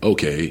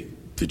 Okay,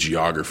 the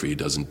geography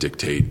doesn't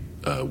dictate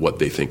what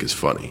they think is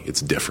funny.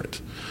 It's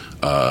different.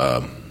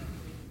 I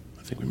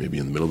think we may be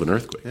in the middle of an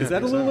earthquake. Is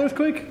that a little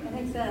earthquake? I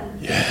think so.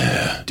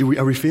 Yeah.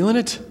 Are we feeling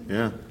it?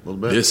 Yeah, a little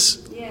bit.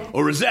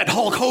 Or is that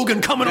Hulk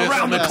Hogan coming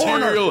around the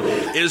corner?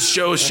 Is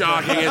so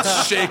shocking,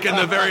 it's shaking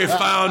the very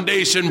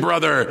foundation,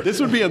 brother. This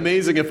would be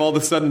amazing if all of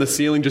a sudden the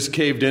ceiling just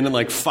caved in and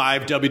like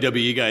 5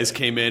 WWE guys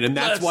came in, and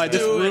that's why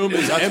this room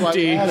is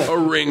empty. A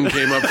ring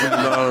came up from the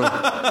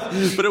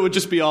bottom. But it would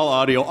just be all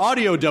audio.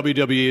 Audio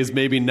WWE is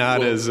maybe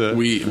not as...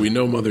 We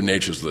know Mother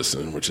Nature's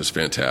listening, which is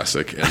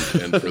fantastic.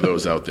 And for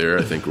those out there,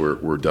 I think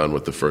we're done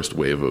with the first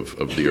wave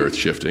of the earth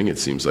shifting. It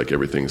seems like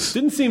everything's...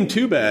 Didn't seem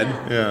too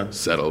bad.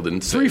 Settled.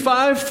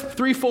 3.5,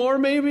 3.4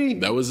 maybe?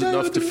 That was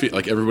enough to feel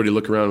like everybody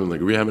look around and like,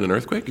 are we having an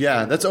earthquake?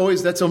 Yeah, that's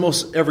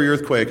almost every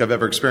earthquake I've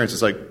ever experienced.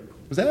 It's like,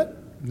 is that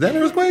an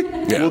earthquake?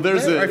 Yeah. Well,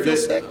 there's I feel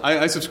sick.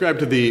 I subscribe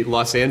to the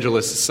Los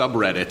Angeles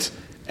subreddit,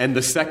 and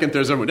the second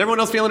there's everyone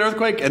else feeling an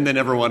earthquake, and then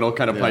everyone will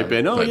kind of pipe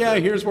in. Oh yeah,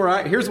 here's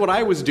what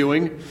I was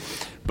doing,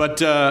 but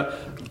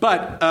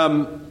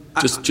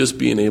just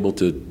being able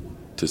to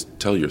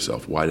tell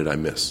yourself, why did I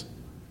miss?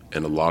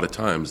 And a lot of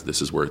times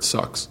this is where it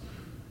sucks.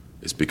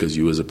 It's because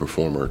you as a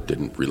performer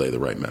didn't relay the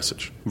right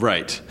message.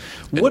 Right.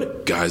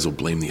 And guys will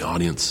blame the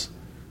audience.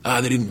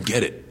 They didn't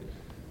get it.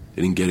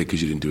 They didn't get it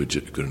because you didn't do a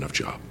good enough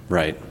job.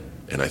 Right.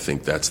 And I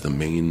think that's the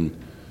main.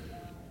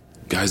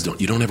 Guys,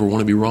 you don't ever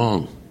want to be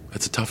wrong.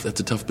 That's a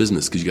tough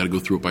business because you got to go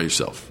through it by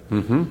yourself.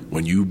 Mm-hmm.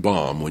 When you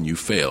bomb, when you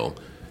fail,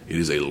 it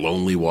is a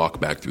lonely walk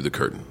back through the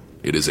curtain.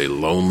 It is a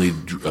lonely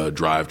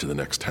drive to the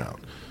next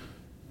town.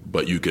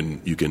 But you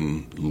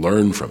can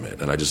learn from it,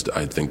 and I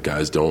think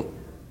guys don't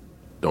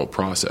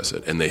process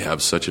it, and they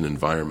have such an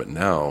environment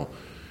now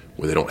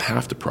where they don't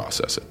have to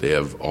process it. They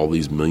have all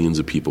these millions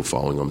of people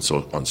following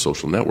on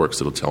social networks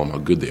that'll tell them how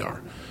good they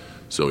are.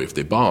 So if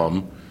they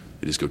bomb,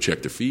 they just go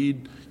check their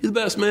feed. You're the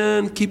best,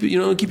 man. Keep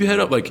your head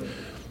up. Like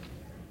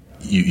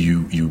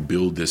you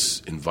build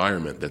this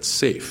environment that's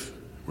safe,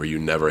 where you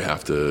never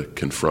have to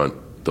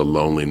confront the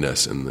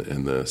loneliness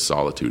and the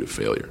solitude of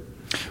failure.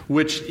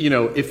 Which,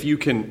 if you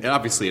can,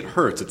 obviously it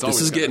hurts. This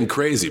is getting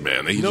crazy,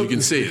 man. As you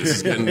can see, this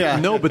is getting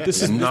no, but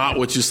this is not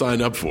what you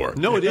signed up for.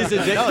 No, it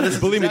is.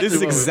 Believe me, this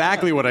is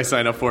exactly what I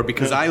signed up for,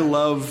 because I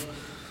love,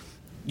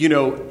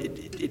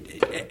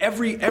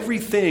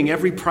 everything,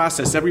 every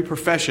process, every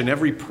profession,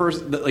 every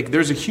person. Like,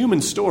 there's a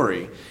human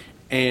story,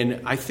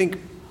 and I think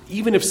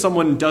even if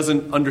someone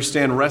doesn't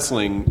understand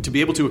wrestling, to be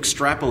able to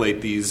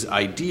extrapolate these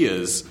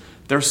ideas,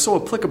 they're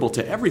so applicable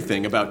to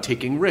everything about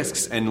taking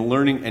risks and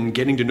learning and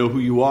getting to know who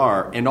you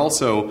are, and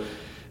also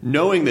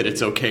knowing that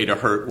it's okay to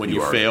hurt when you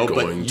fail,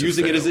 but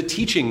using it as a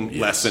teaching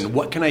lesson.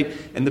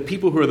 And the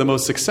people who are the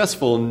most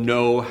successful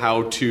know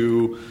how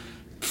to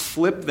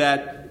flip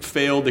that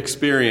failed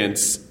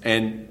experience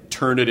and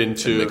turn it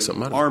into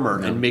armor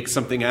and make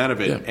something out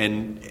of it,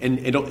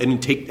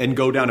 and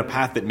go down a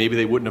path that maybe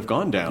they wouldn't have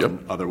gone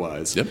down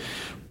otherwise. Yep.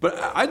 But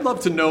I'd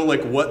love to know,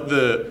 like, what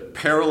the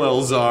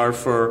parallels are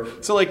for.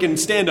 So, like, in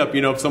stand-up,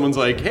 if someone's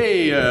like,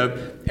 "Hey,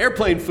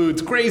 airplane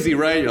food's crazy,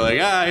 right?" You're like,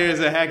 here's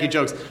the hacky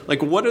jokes.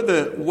 Like, what are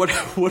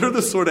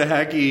the sort of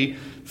hacky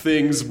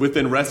things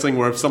within wrestling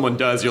where if someone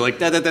does, you're like,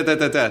 don't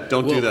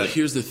do that.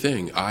 Here's the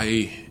thing,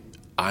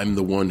 I'm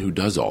the one who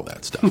does all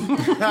that stuff.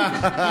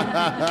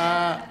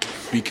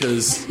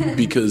 because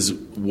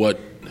what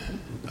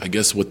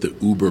the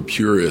uber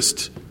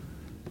purist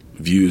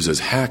views as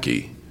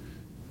hacky,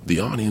 the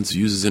audience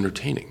views as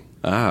entertaining.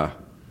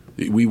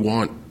 We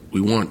want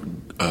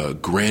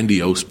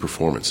grandiose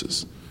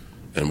performances,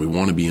 and we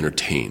want to be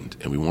entertained,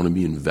 and we want to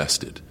be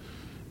invested.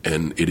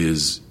 And it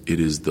is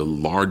the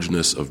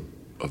largeness of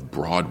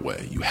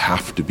Broadway. You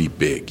have to be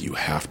big. You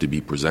have to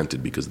be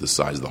presented because of the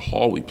size of the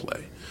hall we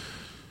play.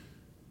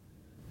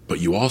 But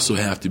you also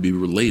have to be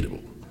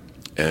relatable.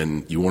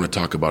 And you want to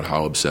talk about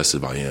how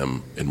obsessive I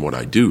am in what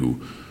I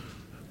do.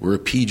 We're a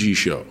PG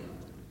show.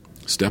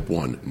 Step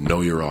one,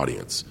 know your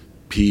audience.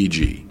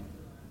 PG.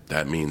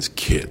 That means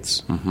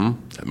kids. Mm-hmm.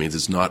 That means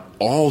it's not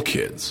all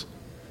kids,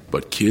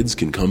 but kids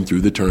can come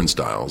through the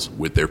turnstiles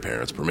with their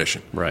parents'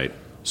 permission. Right.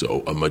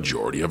 So a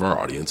majority of our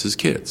audience is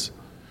kids.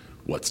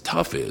 What's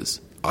tough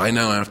is I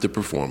now have to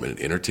perform in an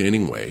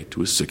entertaining way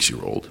to a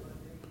 6-year-old,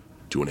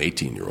 to an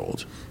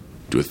 18-year-old,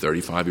 to a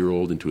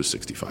 35-year-old, and to a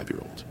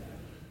 65-year-old.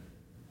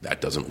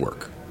 That doesn't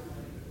work.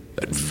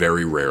 That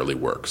very rarely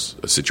works.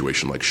 A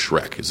situation like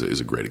Shrek is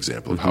a great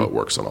example of how it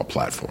works on all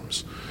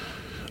platforms.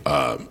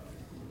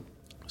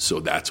 So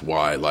that's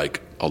why,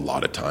 like, a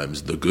lot of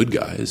times the good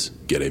guys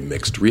get a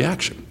mixed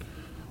reaction.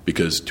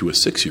 Because to a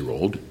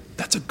 6-year-old,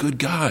 that's a good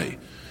guy.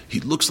 He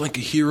looks like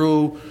a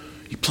hero.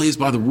 He plays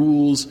by the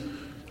rules.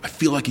 I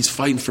feel like he's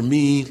fighting for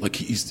me. Like,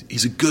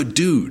 he's a good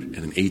dude.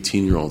 And an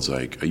 18-year-old's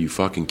like, are you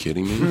fucking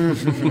kidding me?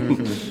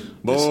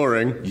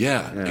 Boring.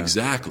 Yeah,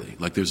 exactly.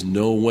 Like, there's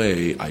no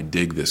way I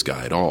dig this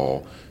guy at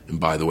all. And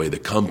by the way, the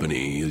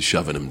company is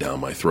shoving him down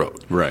my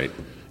throat. Right.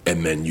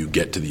 And then you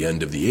get to the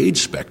end of the age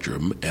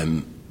spectrum,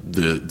 and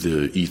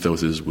the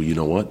ethos is, well, you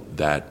know what?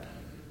 That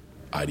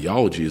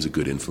ideology is a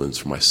good influence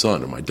for my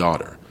son or my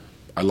daughter.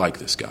 I like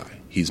this guy.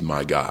 He's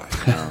my guy.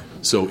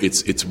 So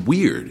it's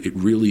weird. It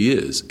really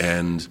is.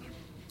 And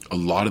a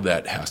lot of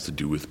that has to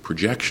do with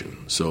projection.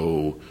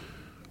 So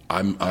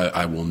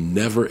I will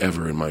never,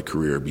 ever in my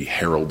career be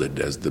heralded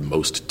as the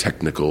most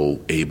technical,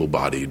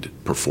 able-bodied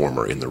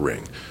performer in the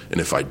ring. And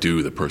if I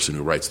do, the person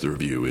who writes the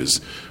review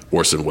is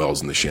Orson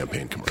Welles in the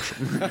champagne commercial.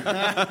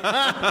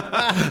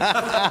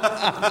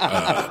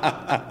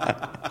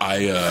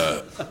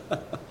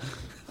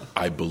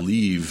 I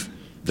believe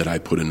that I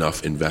put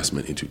enough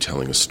investment into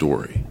telling a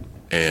story.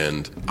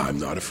 And I'm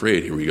not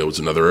afraid. Here we go. It's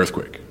another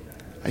earthquake.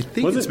 I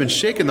think it's been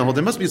shaking the whole.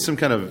 There must be some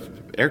kind of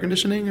air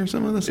conditioning or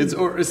something of this.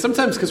 Or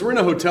sometimes, because we're in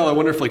a hotel, I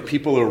wonder if like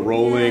people are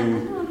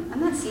rolling. I'm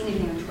not seeing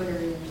anything on Twitter.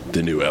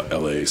 The new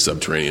LA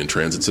subterranean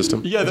transit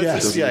system? Yeah,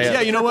 that's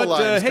yeah. You know what?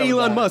 Triple Hey, lines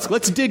Elon coming Musk,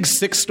 let's dig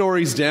 6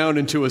 stories down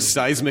into a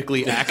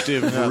seismically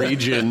active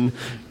region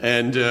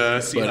and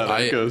see how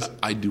that goes.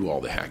 I do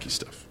all the hacky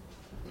stuff.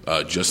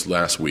 Just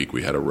last week,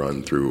 we had a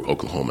run through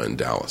Oklahoma and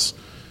Dallas,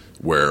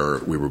 where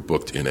we were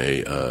booked in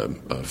a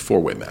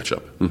 4-way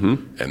matchup.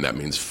 And that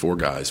means 4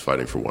 guys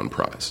fighting for 1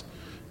 prize.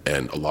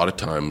 And a lot of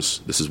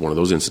times, this is one of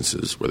those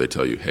instances where they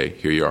tell you, hey,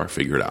 here you are,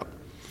 figure it out.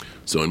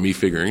 So in me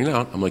figuring it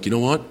out, I'm like, you know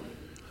what?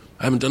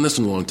 I haven't done this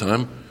in a long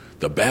time.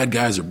 The bad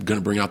guys are going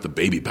to bring out the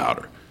baby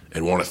powder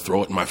and want to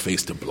throw it in my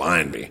face to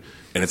blind me.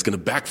 And it's going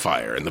to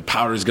backfire, and the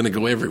powder is going to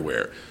go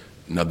everywhere.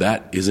 Now,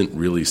 that isn't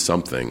really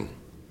something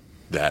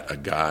that a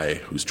guy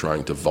who's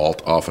trying to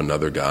vault off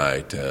another guy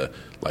to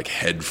like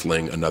head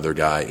fling another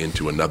guy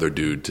into another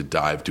dude to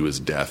dive to his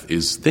death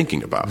is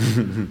thinking about.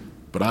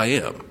 But I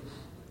am,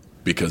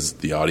 because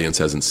the audience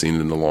hasn't seen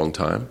it in a long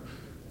time.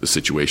 The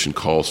situation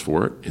calls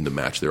for it. In the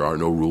match, there are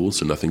no rules,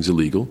 so nothing's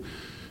illegal.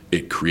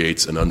 It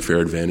creates an unfair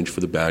advantage for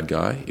the bad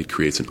guy. It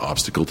creates an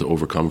obstacle to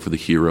overcome for the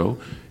hero.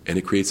 And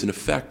it creates an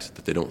effect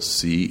that they don't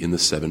see in the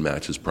 7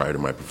 matches prior to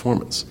my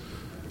performance.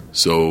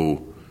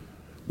 So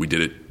we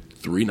did it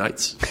 3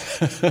 nights.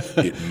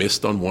 It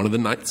missed on one of the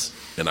nights,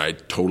 and I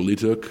totally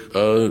took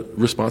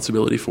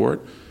responsibility for it.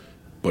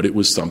 But it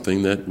was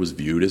something that was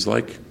viewed as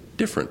like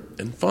different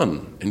and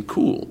fun and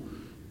cool.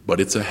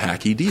 But it's a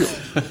hacky deal.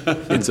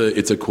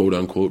 It's a quote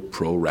unquote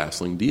pro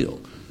wrestling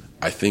deal.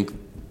 I think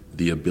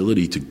the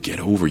ability to get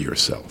over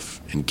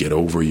yourself and get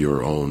over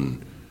your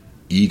own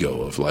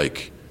ego of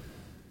like,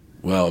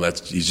 well,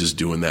 he's just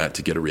doing that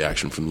to get a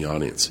reaction from the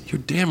audience.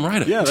 You're damn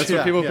right. Yeah, that's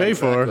what people pay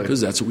for.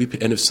 Because that's what we pay.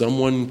 And if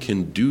someone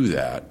can do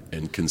that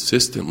and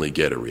consistently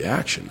get a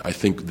reaction, I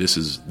think this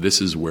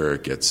is where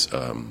it gets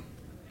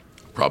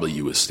probably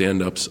you as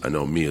stand-ups. I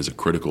know me as a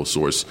critical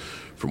source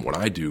from what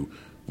I do.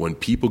 When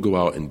people go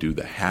out and do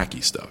the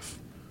hacky stuff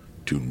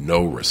to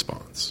no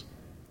response,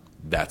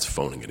 that's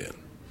phoning it in.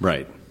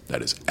 Right.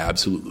 That is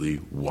absolutely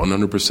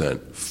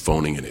 100%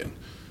 phoning it in.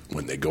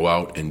 When they go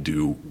out and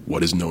do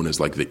what is known as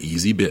like the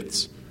easy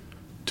bits,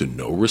 to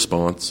no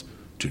response,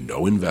 to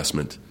no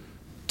investment,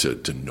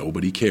 to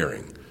nobody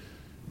caring,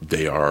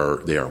 they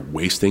are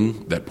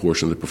wasting that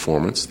portion of the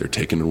performance. They're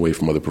taking it away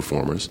from other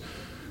performers.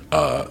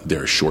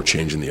 They're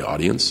shortchanging the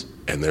audience,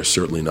 and they're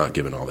certainly not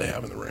giving all they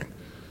have in the ring.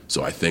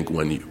 So I think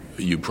when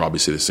you probably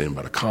say the same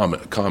about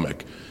a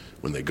comic,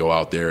 when they go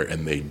out there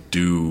and they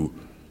do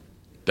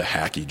the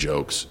hacky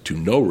jokes to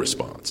no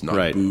response,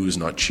 not boos,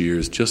 not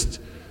cheers, just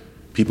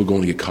people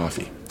going to get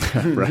coffee.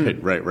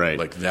 Right.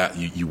 Like that,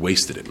 you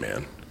wasted it,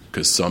 man.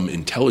 Because some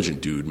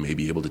intelligent dude may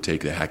be able to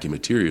take the hacky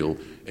material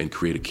and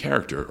create a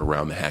character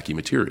around the hacky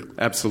material.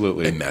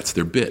 Absolutely. And that's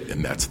their bit,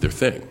 and that's their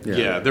thing.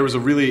 Yeah, there was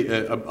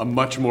a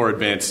much more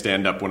advanced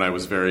stand-up when I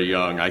was very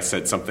young. I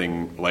said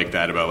something like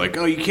that about like,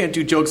 oh, you can't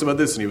do jokes about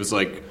this. And he was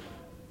like,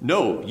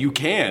 no, you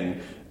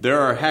can. There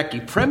are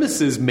hacky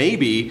premises,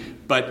 maybe,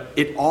 but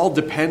it all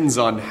depends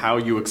on how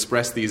you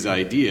express these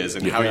ideas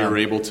and how you're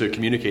able to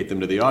communicate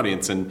them to the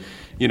audience. And,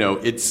 you know,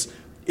 it's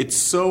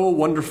so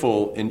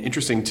wonderful and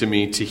interesting to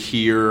me to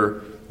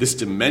hear this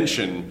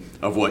dimension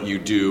of what you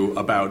do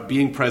about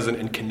being present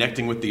and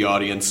connecting with the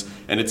audience.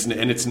 And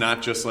it's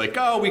not just like,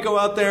 oh, we go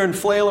out there and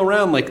flail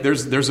around. Like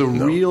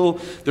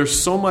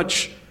there's so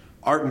much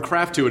art and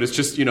craft to it. It's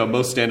just,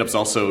 most stand-ups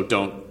also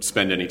don't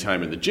spend any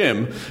time in the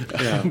gym.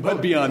 Yeah.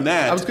 But beyond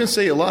that... I was going to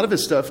say, a lot of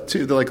his stuff,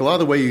 too, like a lot of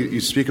the way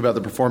you speak about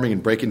the performing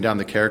and breaking down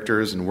the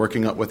characters and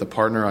working up with a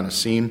partner on a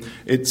scene,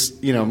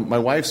 it's, my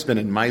wife's been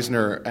in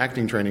Meisner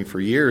acting training for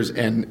years,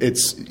 and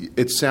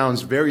it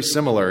sounds very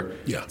similar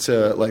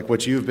to like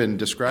what you've been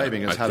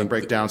describing as how to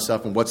break down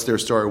stuff and what's their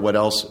story, what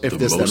else, if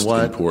this, then what. The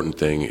most important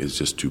thing is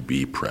just to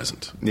be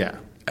present. Yeah.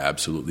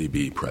 Absolutely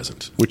be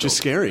present. Which is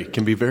scary.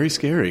 Can be very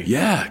scary.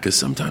 Yeah, because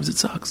sometimes it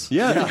sucks.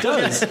 Yeah, it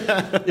does.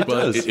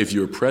 But if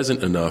you're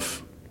present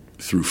enough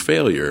through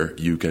failure,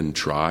 you can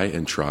try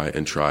and try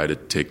and try to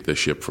take the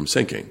ship from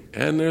sinking.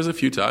 And there's a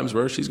few times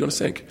where she's going to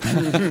sink.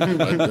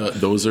 But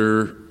those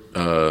are...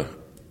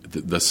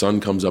 the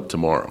sun comes up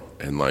tomorrow.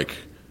 And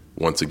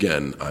once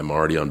again, I'm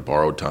already on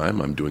borrowed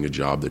time. I'm doing a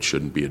job that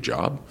shouldn't be a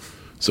job.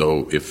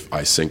 So if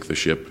I sink the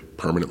ship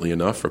permanently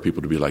enough for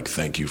people to be like,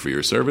 thank you for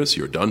your service,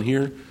 you're done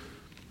here,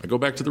 I go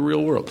back to the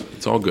real world.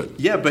 It's all good.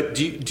 Yeah, but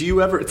do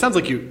you ever? It sounds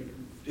like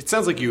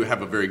you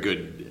have a very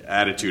good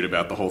attitude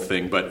about the whole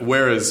thing. But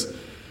whereas,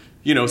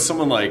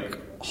 someone like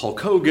Hulk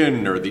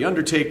Hogan or The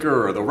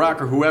Undertaker or The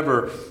Rock or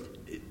whoever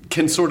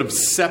can sort of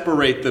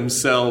separate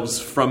themselves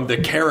from the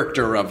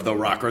character of The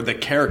Rock or the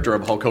character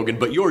of Hulk Hogan,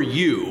 but you're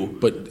you.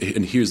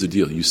 And here's the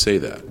deal: you say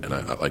that, and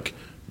I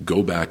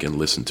go back and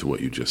listen to what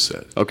you just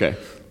said. Okay.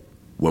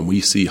 When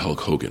we see Hulk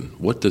Hogan,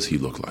 what does he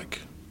look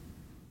like?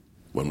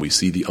 When we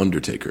see The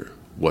Undertaker,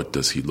 what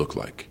does he look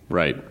like?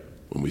 Right.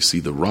 When we see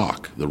The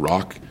Rock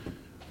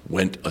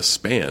went a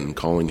span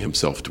calling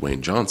himself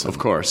Dwayne Johnson. Of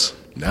course.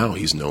 Now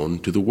he's known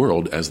to the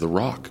world as The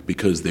Rock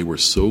because they were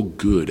so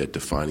good at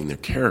defining their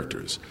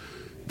characters.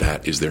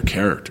 That is their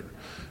character.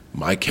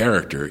 My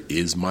character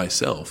is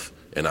myself,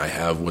 and I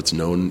have what's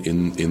known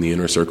in the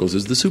inner circles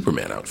as the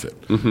Superman outfit.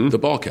 Mm-hmm. The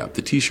ball cap,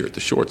 the T-shirt, the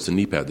shorts, the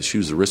knee pad, the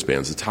shoes, the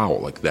wristbands, the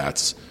towel.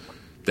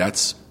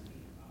 That's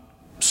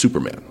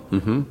Superman.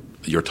 Mm-hmm.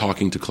 You're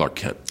talking to Clark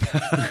Kent.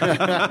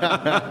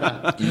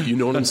 You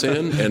know what I'm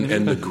saying?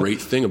 And the great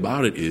thing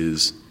about it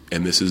is,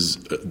 and this is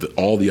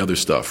all the other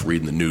stuff,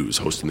 reading the news,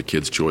 hosting the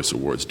Kids' Choice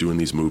Awards, doing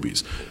these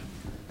movies,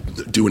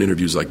 doing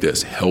interviews like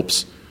this,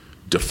 helps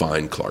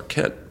define Clark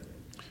Kent.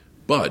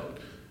 But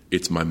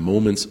it's my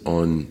moments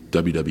on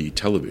WWE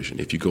television.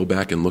 If you go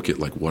back and look at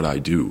what I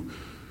do,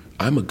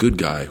 I'm a good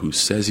guy who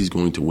says he's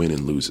going to win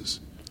and loses.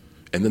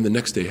 And then the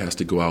next day has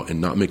to go out and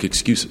not make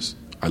excuses.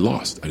 I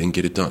lost. I didn't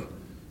get it done.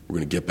 We're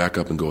going to get back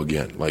up and go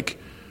again.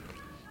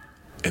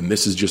 And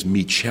this is just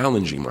me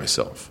challenging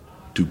myself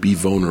to be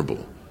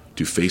vulnerable,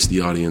 to face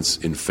the audience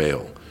and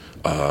fail,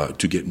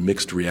 to get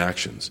mixed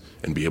reactions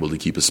and be able to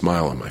keep a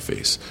smile on my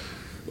face.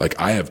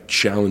 I have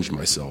challenged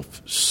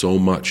myself so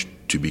much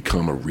to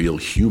become a real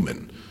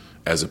human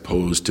as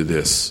opposed to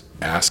this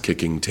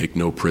ass-kicking, take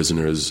no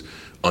prisoners,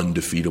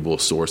 undefeatable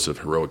source of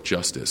heroic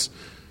justice.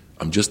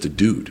 I'm just a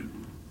dude.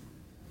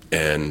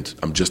 And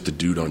I'm just a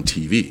dude on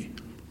TV.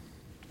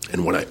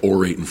 And when I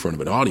orate in front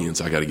of an audience,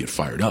 I got to get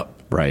fired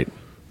up. Right.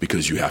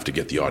 Because you have to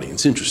get the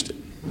audience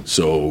interested.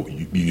 So,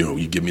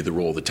 you give me the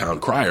role of the town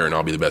crier, and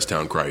I'll be the best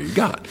town crier you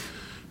got.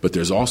 But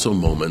there's also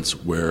moments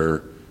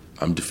where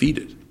I'm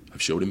defeated.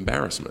 I've showed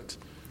embarrassment.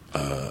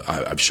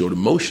 I've showed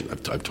emotion.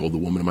 I've told the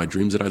woman in my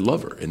dreams that I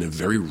love her in a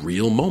very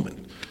real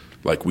moment.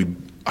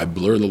 I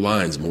blur the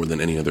lines more than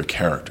any other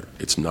character.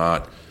 It's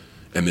not,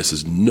 and this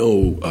is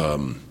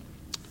no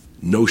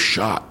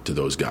shot to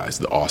those guys,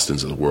 the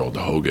Austins of the world,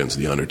 the Hogans,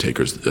 the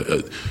Undertakers.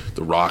 The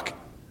Rock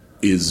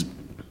is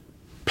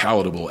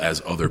palatable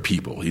as other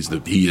people. He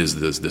is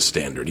the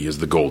standard. He is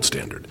the gold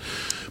standard.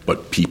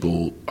 But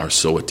people are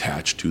so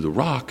attached to The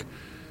Rock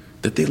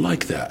that they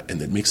like that,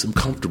 and that makes them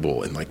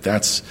comfortable. And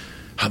that's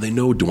how they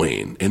know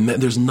Dwayne. And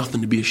there's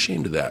nothing to be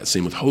ashamed of that.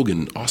 Same with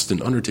Hogan,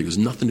 Austin, Undertaker. There's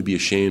nothing to be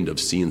ashamed of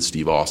seeing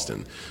Steve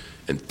Austin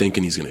and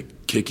thinking he's going to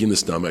kick you in the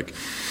stomach,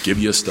 give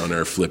you a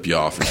stunner, flip you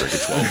off, and drink a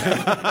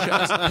 12-pack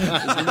chest.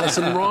 There's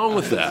nothing wrong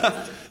with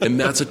that. And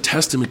that's a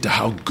testament to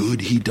how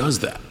good he does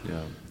that.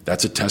 Yeah.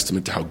 That's a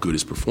testament to how good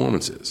his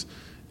performance is.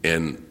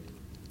 And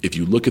if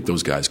you look at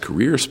those guys'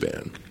 career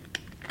span,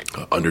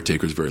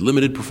 Undertaker's very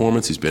limited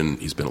performance. He's been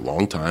a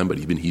long time, but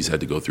even he's had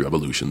to go through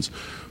evolutions.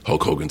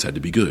 Hulk Hogan's had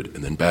to be good,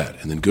 and then bad,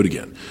 and then good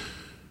again.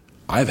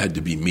 I've had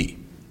to be me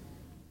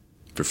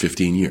for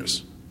 15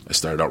 years. I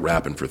started out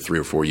rapping for 3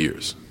 or 4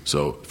 years.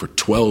 So for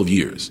 12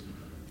 years,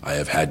 I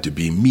have had to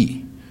be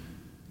me.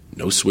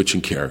 No switch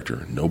in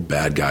character, no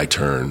bad guy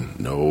turn,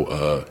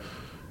 no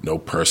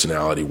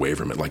personality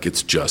waverment.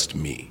 It's just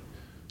me.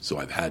 So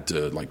I've had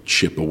to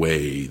chip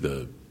away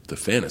the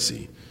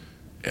fantasy,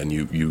 and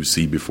you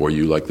see before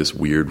you this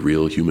weird,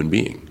 real human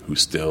being who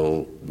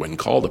still, when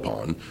called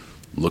upon,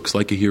 looks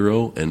like a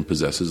hero and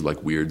possesses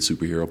weird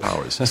superhero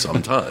powers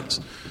sometimes.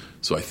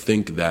 So I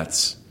think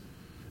that's,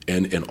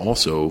 and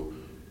also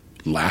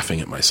laughing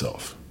at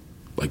myself,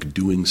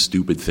 doing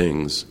stupid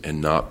things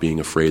and not being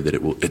afraid that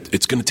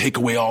it's going to take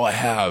away all I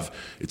have.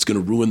 It's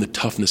going to ruin the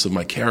toughness of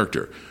my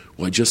character.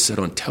 Well, I just said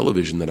on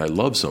television that I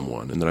love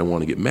someone and that I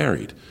want to get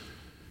married.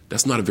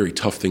 That's not a very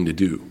tough thing to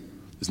do.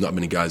 There's not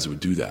many guys that would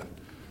do that.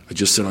 I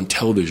just said on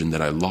television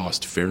that I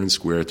lost fair and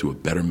square to a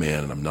better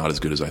man and I'm not as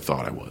good as I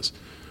thought I was.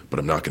 But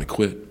I'm not going to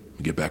quit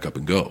and get back up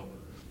and go.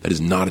 That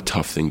is not a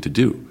tough thing to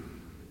do.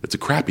 It's a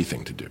crappy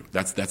thing to do.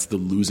 That's the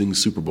losing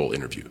Super Bowl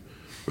interview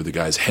where the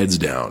guy's head's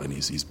down and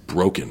he's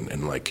broken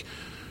and like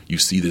you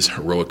see this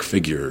heroic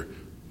figure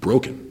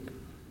broken.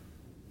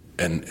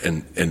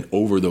 And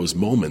over those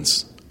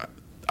moments,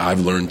 I've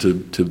learned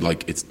to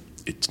like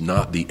it's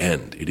not the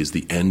end. It is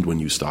the end when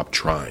you stop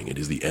trying. It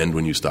is the end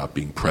when you stop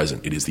being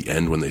present. It is the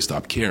end when they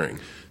stop caring.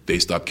 They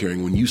stop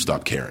caring when you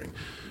stop caring.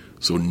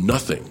 So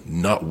nothing,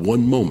 not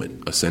one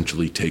moment,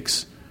 essentially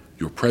takes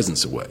your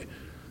presence away.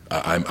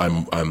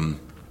 I'm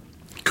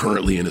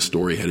currently in a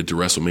story headed to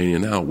WrestleMania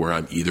now where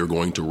I'm either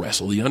going to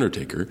wrestle The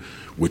Undertaker,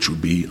 which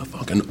would be a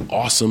fucking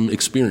awesome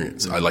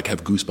experience. I like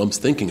have goosebumps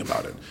thinking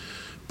about it.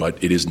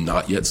 But it is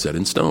not yet set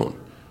in stone.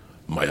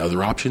 My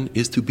other option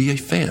is to be a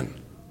fan.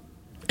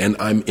 And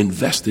I'm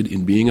invested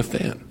in being a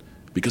fan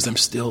because I'm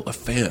still a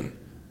fan.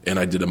 And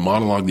I did a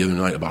monologue the other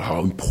night about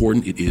how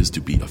important it is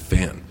to be a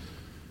fan.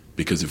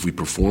 Because if we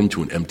perform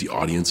to an empty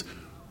audience,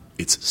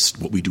 it's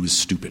what we do is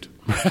stupid.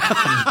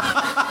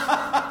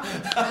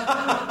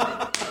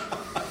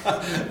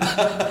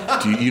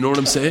 Do you know what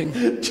I'm saying?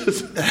 It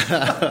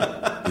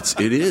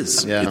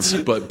is. Yeah.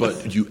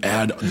 But you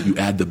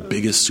add the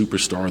biggest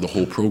superstar of the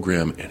whole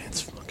program, and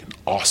it's fucking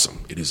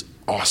awesome. It is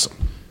awesome.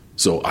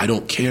 So I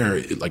don't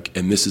care.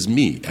 And this is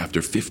me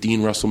after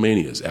 15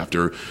 WrestleManias,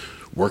 after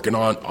working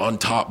on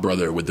Top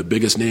Brother with the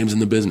biggest names in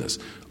the business.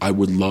 I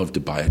would love to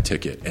buy a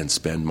ticket and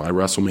spend my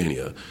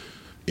WrestleMania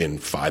in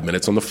 5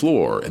 minutes on the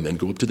floor, and then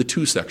go up to the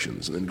 2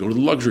 sections, and then go to the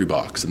luxury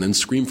box, and then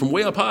scream from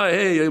way up high,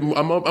 "Hey,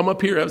 I'm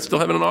up here. I'm still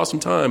having an awesome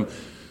time."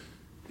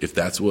 If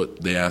that's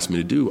what they ask me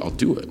to do, I'll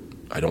do it.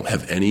 I don't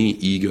have any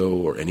ego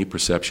or any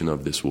perception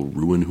of this will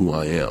ruin who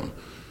I am.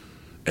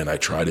 And I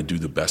try to do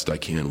the best I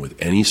can with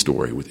any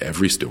story, with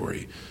every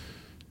story,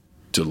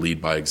 to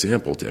lead by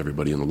example to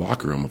everybody in the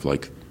locker room of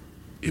like,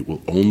 it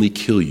will only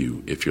kill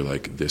you if you're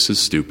like, this is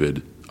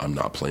stupid, I'm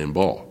not playing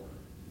ball.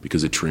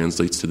 Because it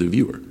translates to the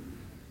viewer.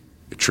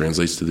 It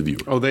translates to the viewer.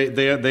 Oh,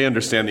 they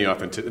understand the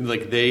authenticity.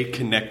 Like they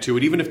connect to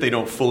it, even if they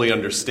don't fully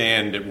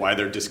understand why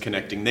they're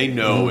disconnecting. They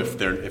know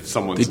if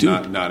someone's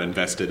not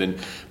invested.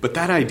 But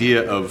that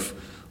idea of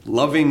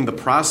loving the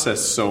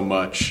process so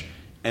much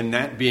and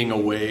that being a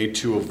way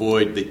to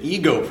avoid the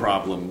ego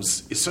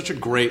problems is such a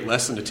great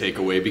lesson to take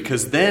away,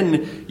 because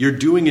then you're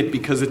doing it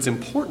because it's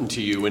important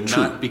to you and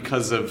not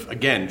because of,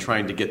 again,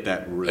 trying to get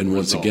that result. And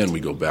once again, we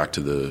go back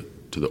to the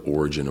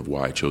origin of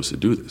why I chose to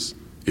do this.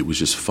 It was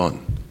just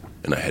fun.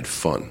 And I had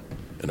fun.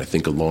 And I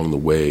think along the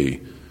way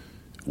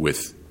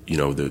with,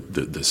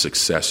 the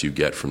success you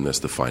get from this,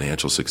 the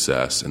financial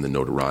success and the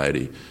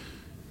notoriety,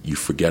 you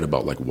forget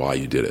about like why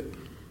you did it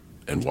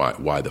and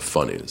why the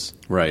fun is.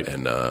 Right.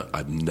 And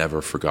I've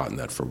never forgotten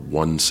that for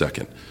 1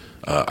 second.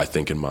 I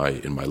think in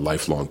my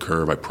lifelong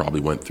curve, I probably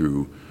went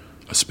through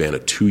a span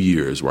of 2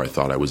 years where I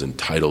thought I was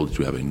entitled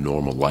to have a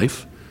normal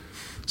life.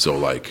 So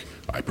like,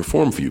 I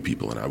perform for you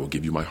people and I will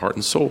give you my heart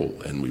and soul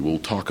and we will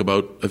talk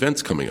about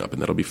events coming up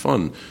and that'll be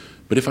fun.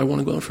 But if I want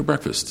to go out for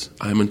breakfast,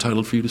 I am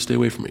entitled for you to stay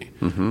away from me.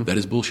 Mm-hmm. That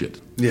is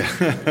bullshit. Yeah.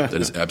 That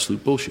is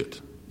absolute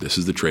bullshit. This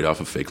is the trade-off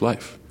of fake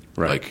life.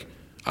 Right. Like,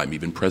 I'm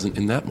even present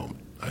in that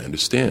moment. I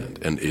understand.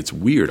 And it's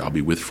weird. I'll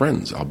be with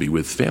friends. I'll be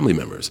with family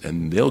members.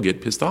 And they'll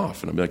get pissed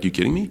off. And I'm like, you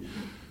kidding me?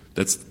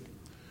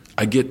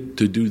 I get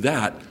to do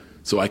that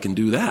so I can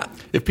do that.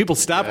 If people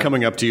stop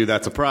coming up to you,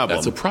 that's a problem.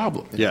 That's a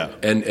problem. Yeah.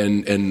 And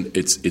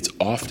it's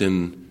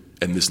often...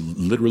 And this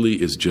literally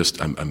is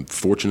just, I'm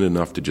fortunate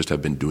enough to just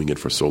have been doing it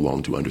for so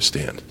long to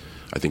understand.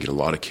 I think in a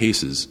lot of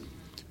cases,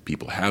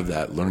 people have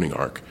that learning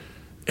arc,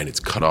 and it's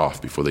cut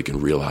off before they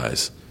can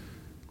realize,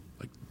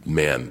 like,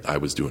 man, I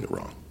was doing it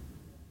wrong.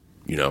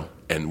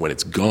 And when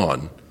it's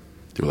gone,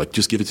 they're like,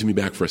 just give it to me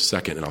back for a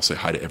second, and I'll say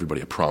hi to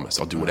everybody. I promise.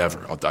 I'll do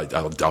whatever.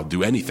 I'll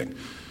do anything.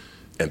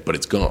 But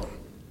it's gone.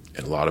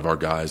 And a lot of our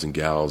guys and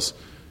gals,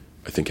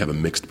 I think, have a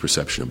mixed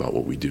perception about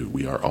what we do.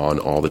 We are on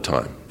all the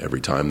time.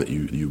 Every time that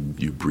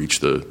you breach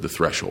the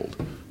threshold,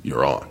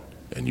 you're on,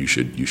 and you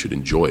should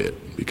enjoy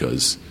it,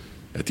 because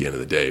at the end of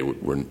the day,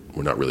 we're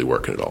not really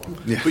working at all.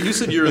 Yeah. But you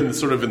said you're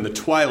in the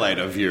twilight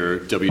of your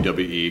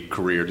WWE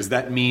career. Does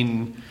that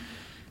mean,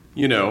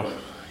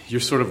 you're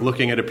sort of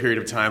looking at a period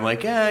of time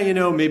like,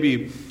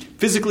 maybe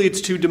physically it's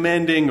too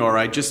demanding, or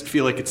I just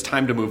feel like it's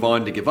time to move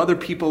on to give other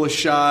people a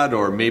shot,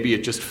 or maybe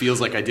it just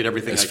feels like I did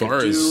everything I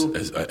could do?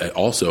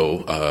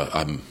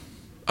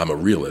 I'm a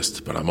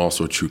realist, but I'm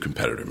also a true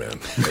competitor,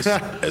 man.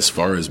 As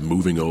far as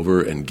moving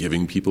over and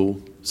giving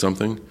people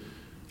something,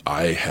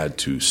 I had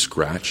to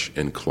scratch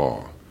and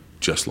claw,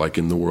 just like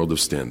in the world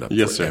of stand-up,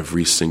 for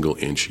every single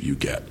inch you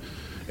get.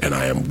 And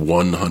I am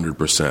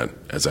 100%,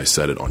 as I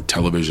said it on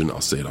television,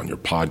 I'll say it on your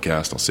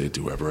podcast, I'll say it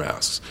to whoever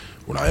asks.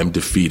 When I am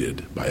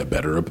defeated by a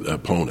better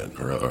opponent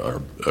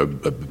or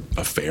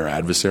a fair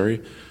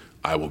adversary,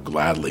 I will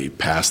gladly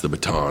pass the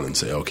baton and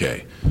say,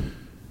 okay,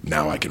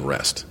 now I can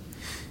rest.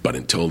 But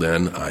until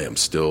then, I am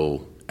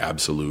still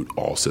absolute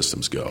all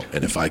systems go.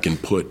 And if I can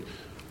put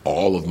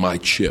all of my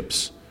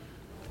chips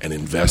and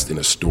invest in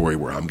a story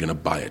where I'm going to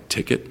buy a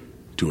ticket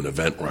to an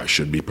event where I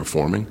should be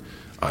performing,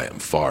 I am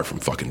far from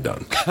fucking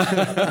done.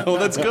 Well,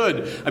 that's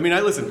good. I mean,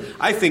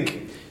 I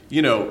think,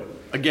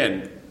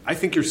 again, I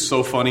think you're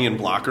so funny in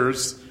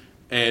Blockers,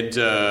 and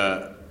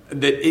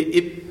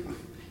that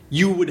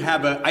you would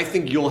have I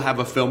think you'll have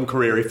a film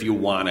career if you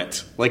want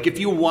it. Like, if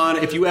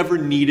you ever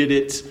needed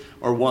it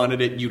or wanted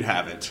it, you'd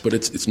have it. But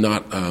it's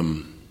not,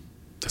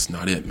 that's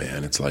not it,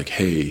 man. It's like,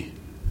 hey,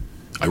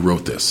 I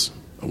wrote this.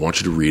 I want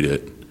you to read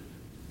it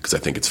because I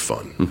think it's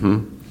fun.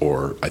 Mm-hmm.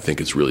 Or I think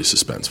it's really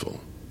suspenseful.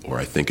 Or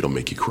I think it'll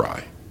make you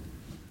cry.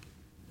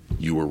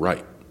 You were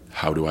right.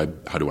 How do I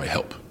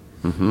help?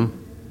 Mm-hmm.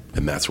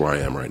 And that's where I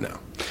am right now.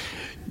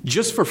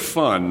 Just for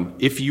fun,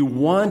 if you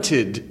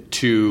wanted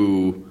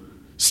to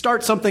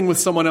start something with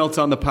someone else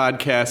on the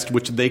podcast,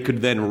 which they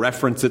could then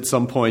reference at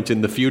some point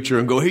in the future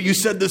and go, hey, you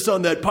said this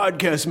on that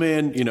podcast,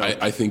 man.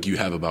 I think you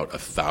have about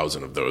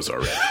 1,000 of those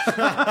already.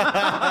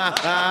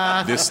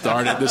 This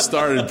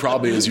started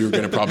probably as you were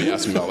going to probably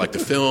ask me about like the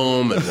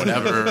film and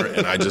whatever,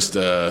 and I just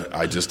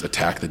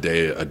attack the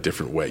day a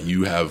different way.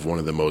 You have one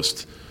of the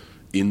most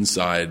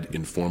inside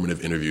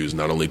informative interviews,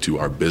 not only to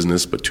our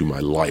business but to my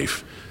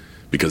life,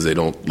 because they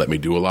don't let me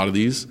do a lot of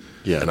these.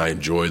 Yeah. And I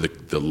enjoy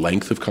the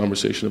length of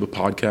conversation of a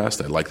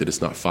podcast. I like that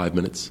it's not 5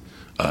 minutes.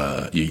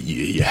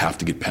 You have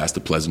to get past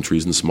the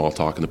pleasantries and the small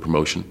talk and the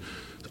promotion.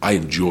 I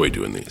enjoy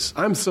doing these.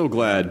 I'm so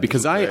glad,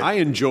 because I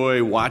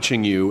enjoy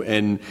watching you,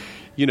 and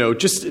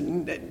just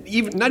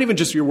not even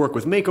just your work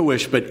with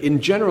Make-A-Wish, but in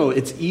general,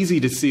 it's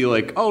easy to see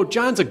like, oh,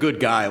 John's a good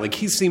guy. Like,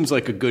 he seems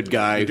like a good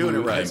guy. You're doing it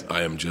right.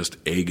 I am just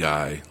a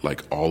guy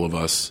like all of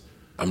us.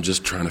 I'm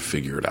just trying to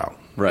figure it out.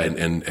 Right.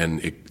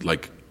 And it,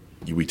 like,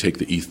 we take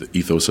the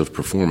ethos of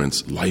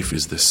performance. Life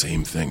is the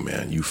same thing,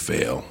 man. You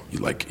fail.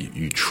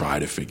 You try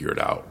to figure it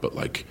out, but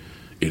like,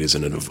 it is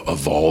an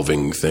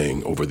evolving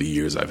thing. Over the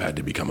years, I've had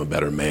to become a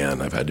better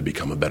man. I've had to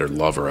become a better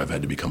lover. I've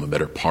had to become a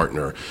better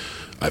partner.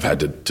 I've had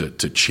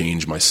to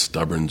change my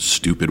stubborn,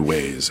 stupid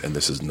ways. And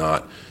this is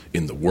not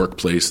in the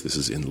workplace. This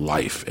is in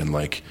life. And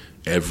like,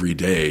 every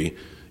day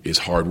is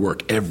hard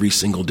work. Every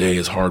single day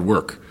is hard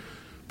work,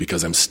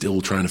 because I'm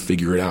still trying to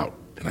figure it out,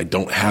 and I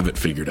don't have it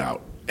figured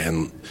out.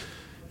 And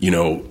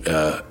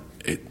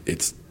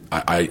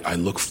I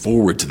look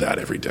forward to that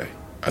every day.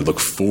 I look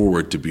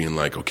forward to being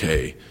like,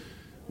 okay,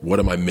 what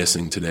am I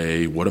missing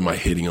today? What am I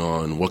hitting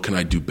on? What can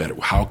I do better?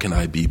 How can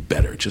I be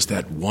better? Just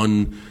that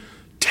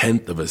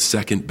 1/10 of a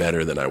second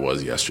better than I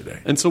was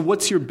yesterday. And so,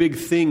 what's your big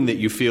thing that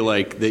you feel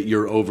like that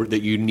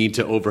you need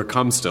to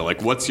overcome still? Like,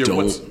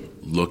 Don't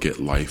look at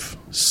life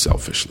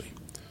selfishly.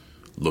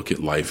 Look at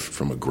life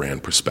from a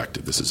grand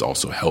perspective. This has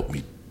also helped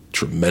me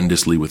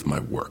tremendously with my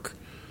work.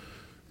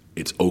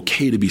 It's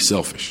okay to be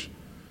selfish,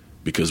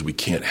 because we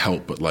can't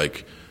help but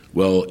like,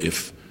 well,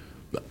 if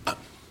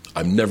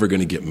I'm never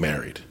going to get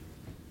married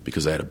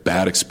because I had a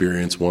bad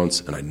experience once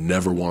and I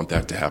never want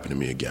that to happen to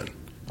me again.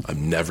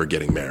 I'm never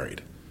getting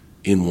married.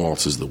 In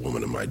waltzes the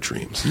woman of my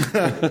dreams.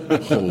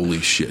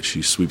 Holy shit,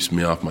 she sweeps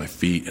me off my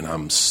feet and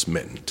I'm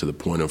smitten to the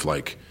point of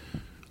like,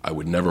 I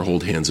would never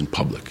hold hands in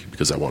public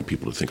because I want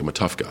people to think I'm a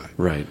tough guy.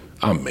 Right.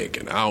 I'm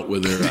making out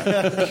with her.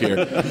 I don't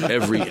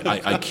care.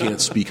 I can't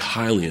speak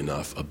highly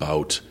enough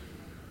about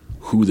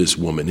who this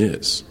woman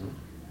is,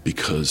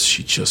 because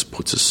she just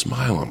puts a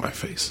smile on my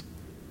face.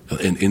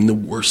 And in the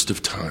worst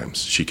of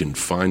times, she can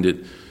find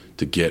it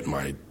to get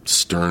my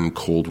stern,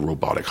 cold,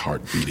 robotic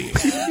heart beating.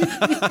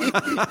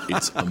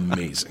 It's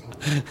amazing.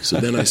 So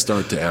then I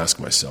start to ask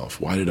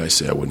myself, why did I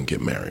say I wouldn't get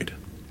married?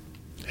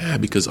 Yeah,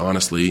 because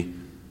honestly,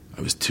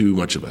 I was too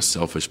much of a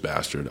selfish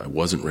bastard. I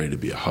wasn't ready to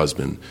be a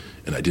husband,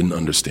 and I didn't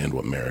understand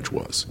what marriage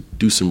was.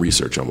 Do some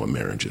research on what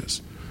marriage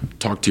is.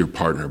 Talk to your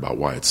partner about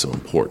why it's so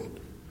important,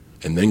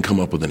 and then come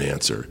up with an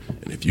answer.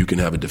 And if you can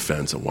have a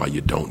defense on why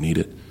you don't need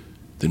it,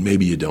 then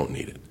maybe you don't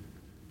need it.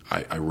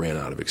 I ran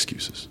out of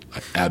excuses.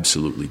 I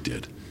absolutely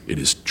did. It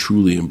is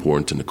truly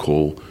important to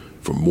Nicole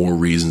for more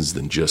reasons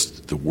than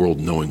just the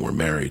world knowing we're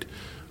married.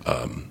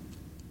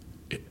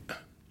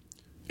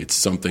 It's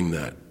something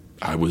that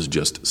I was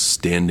just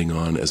standing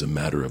on as a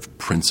matter of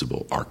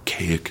principle,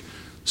 archaic,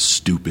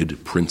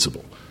 stupid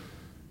principle.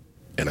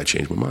 And I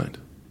changed my mind.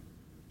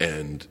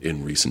 And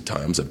in recent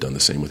times, I've done the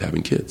same with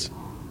having kids.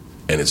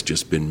 And it's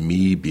just been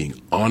me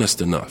being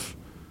honest enough.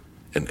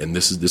 And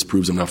this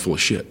proves I'm not full of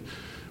shit.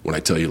 When I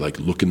tell you, like,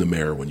 look in the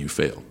mirror when you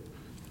fail.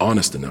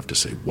 Honest enough to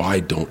say, why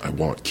don't I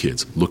want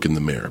kids? Look in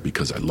the mirror,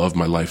 because I love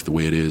my life the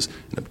way it is,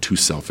 and I'm too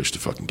selfish to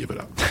fucking give it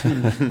up.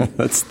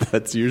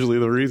 That's usually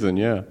the reason,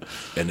 yeah.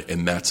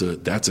 And that's a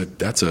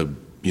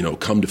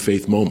come to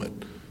faith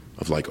moment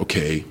of like,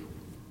 okay,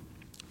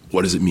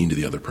 what does it mean to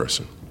the other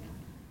person?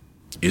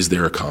 Is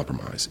there a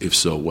compromise? If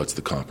so, what's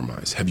the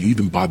compromise? Have you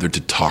even bothered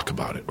to talk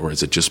about it, or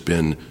has it just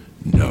been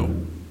no?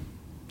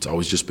 It's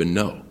always just been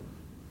no.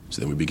 So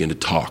then we begin to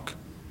talk.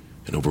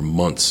 And over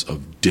months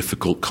of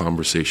difficult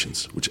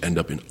conversations, which end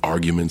up in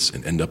arguments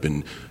and end up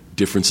in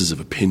differences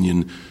of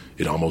opinion,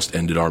 it almost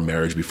ended our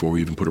marriage before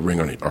we even put a ring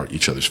on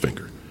each other's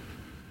finger.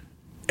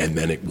 And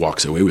then it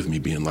walks away with me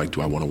being like, do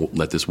I want to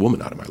let this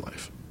woman out of my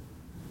life?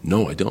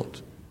 No, I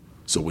don't.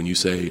 So when you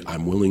say,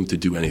 I'm willing to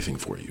do anything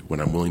for you, when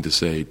I'm willing to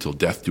say, till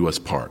death do us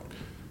part,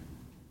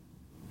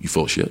 you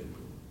full of shit?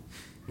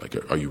 Like,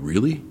 are you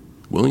really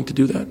willing to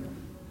do that?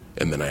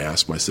 And then I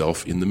ask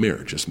myself in the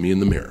mirror, just me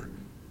in the mirror,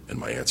 and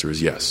my answer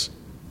is yes.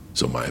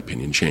 So my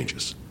opinion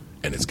changes.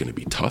 And it's going to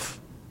be tough,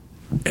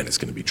 and it's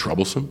going to be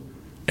troublesome,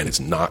 and it's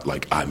not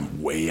like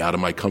I'm way out of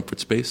my comfort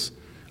space.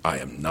 I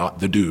am not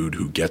the dude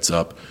who gets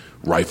up,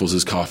 rifles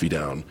his coffee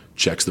down,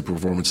 checks the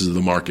performances of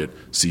the market,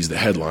 sees the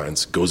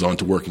headlines, goes on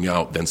to working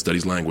out, then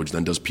studies language,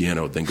 then does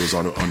piano, then goes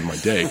on my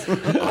day.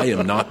 I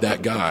am not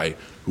that guy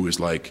who is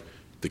like,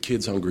 the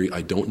kid's hungry,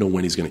 I don't know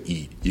when he's going to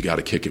eat. You got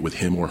to kick it with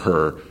him or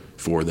her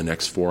for the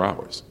next 4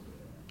 hours.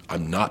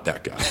 I'm not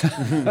that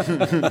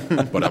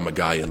guy. But I'm a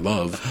guy in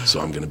love, so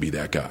I'm going to be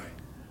that guy.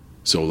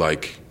 So,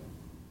 like,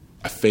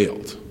 I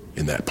failed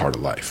in that part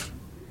of life,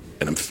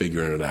 and I'm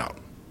figuring it out.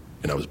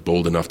 And I was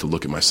bold enough to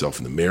look at myself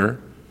in the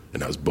mirror,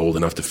 and I was bold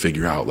enough to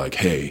figure out, like,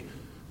 hey,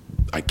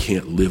 I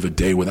can't live a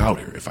day without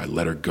her. If I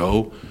let her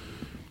go,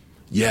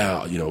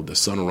 yeah, you know, the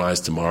sun will rise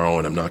tomorrow,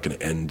 and I'm not going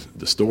to end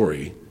the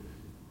story,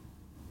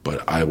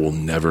 but I will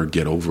never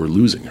get over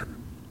losing her.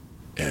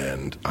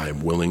 And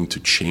I'm willing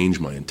to change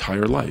my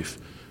entire life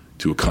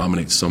to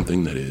accommodate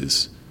something that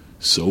is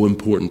so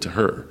important to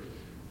her,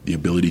 the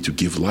ability to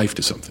give life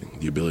to something,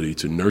 the ability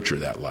to nurture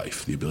that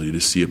life, the ability to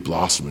see it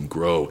blossom and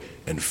grow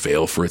and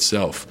fail for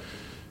itself.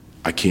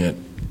 I can't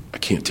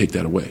take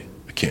that away.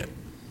 I can't.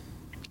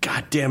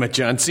 God damn it,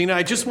 John Cena.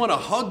 I just want to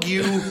hug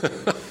you.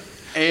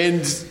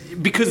 And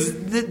because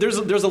there's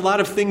a lot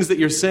of things that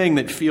you're saying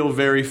that feel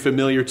very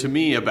familiar to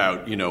me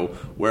about, you know,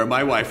 where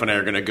my wife and I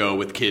are going to go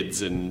with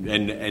kids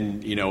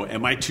and you know,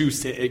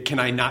 can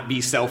I not be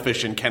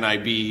selfish and can I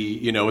be,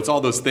 you know, it's all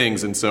those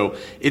things. And so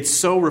it's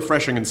so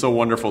refreshing and so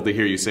wonderful to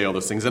hear you say all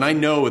those things. And I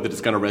know that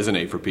it's going to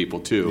resonate for people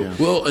too. Yeah.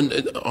 Well,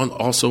 and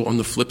also on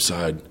the flip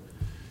side,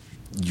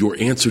 your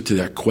answer to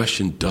that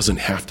question doesn't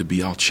have to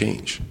be, I'll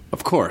change.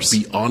 Of course.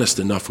 Be honest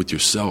enough with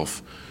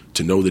yourself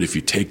to know that if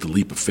you take the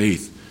leap of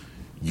faith,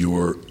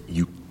 you're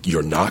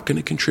not going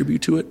to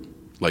contribute to it.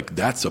 Like,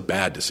 that's a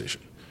bad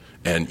decision.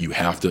 And you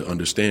have to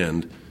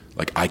understand,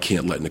 like, I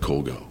can't let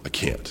Nicole go. I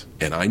can't.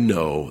 And I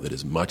know that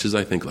as much as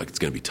I think, like, it's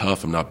going to be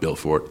tough, I'm not built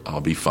for it,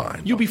 I'll be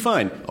fine. You'll be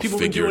fine. People have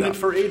been doing it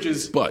for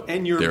ages, but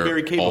and you're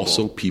very capable. There are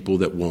also people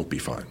that won't be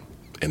fine.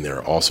 And there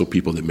are also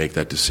people that make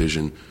that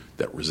decision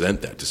that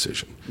resent that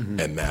decision. Mm-hmm.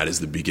 And that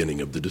is the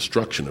beginning of the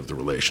destruction of the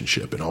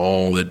relationship and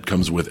all that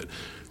comes with it.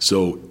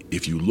 So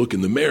if you look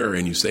in the mirror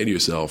and you say to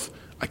yourself,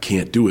 I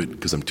can't do it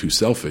because I'm too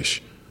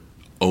selfish,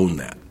 own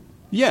that.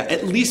 Yeah,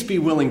 at least be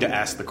willing to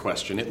ask the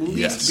question. At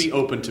least be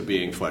open to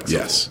being flexible.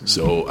 Yes.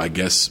 So I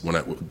guess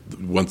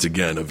once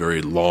again, a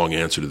very long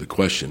answer to the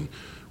question,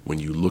 when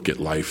you look at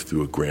life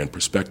through a grand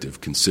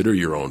perspective, consider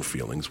your own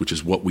feelings, which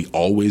is what we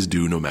always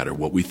do no matter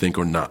what we think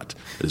or not.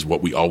 It is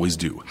what we always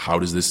do. How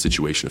does this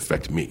situation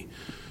affect me?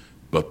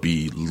 But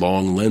be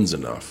long lens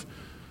enough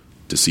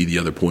to see the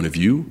other point of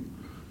view,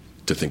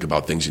 to think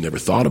about things you never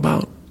thought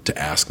about, to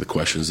ask the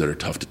questions that are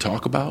tough to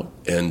talk about,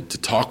 and to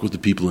talk with the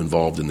people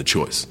involved in the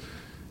choice.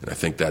 And I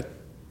think that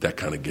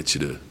kind of gets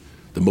you to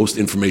the most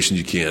information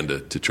you can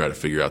to try to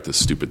figure out this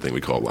stupid thing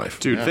we call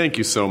life. Dude, Thank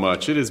you so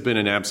much. It has been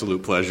an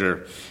absolute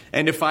pleasure.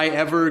 And if I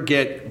ever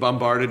get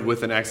bombarded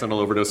with an accidental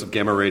overdose of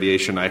gamma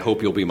radiation, I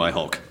hope you'll be my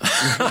Hulk.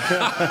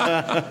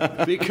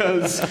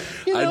 Because,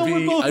 you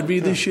know, I'd be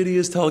the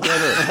shittiest Hulk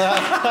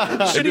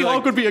ever. Shitty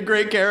Hulk would be a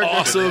great character.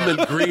 Awesome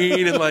and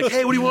green and like,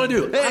 hey, what do you want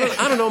to do? Hey.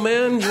 I don't know,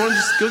 man. You want to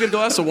just go get a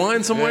glass of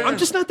wine somewhere? I'm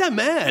just not that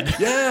mad.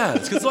 Yeah,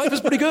 it's because life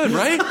is pretty good,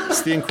 right?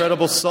 It's the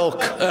incredible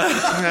sulk.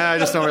 I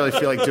just don't really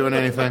feel like doing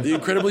anything. The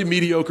incredibly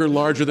mediocre,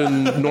 larger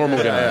than normal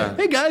guy. Yeah.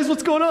 Hey, guys,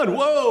 what's going on?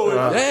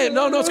 Whoa. Hey,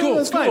 no, it's cool.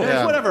 It's fine.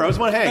 Yeah. Whatever. I just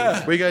want to hang.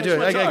 What you got to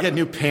do? I got to get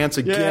new pants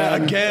again. Yeah,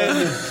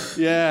 again.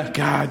 Yeah.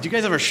 God, do you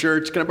guys have a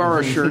shirt? Can I borrow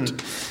a shirt?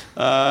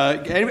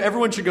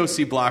 Everyone should go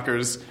see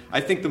Blockers.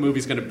 I think the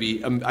movie's going to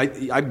be.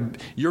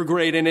 You're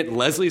great in it.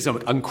 Leslie's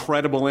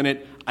incredible in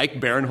it. Ike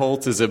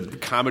Barinholtz is a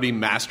comedy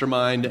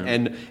mastermind,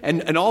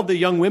 and all the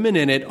young women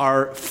in it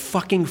are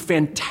fucking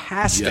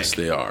fantastic. Yes,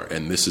 they are,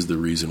 and this is the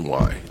reason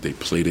why they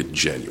played it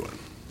genuine.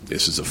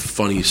 This is a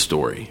funny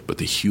story, but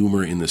the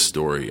humor in this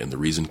story and the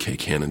reason Kay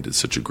Cannon did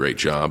such a great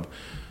job.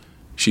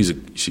 She's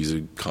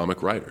a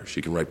comic writer. She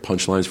can write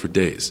punchlines for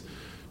days.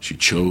 She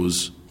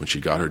chose, when she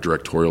got her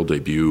directorial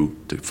debut,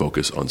 to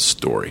focus on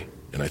story.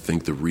 And I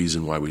think the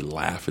reason why we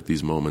laugh at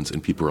these moments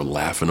and people are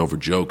laughing over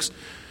jokes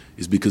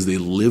is because they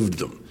lived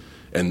them.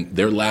 And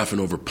they're laughing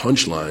over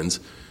punchlines,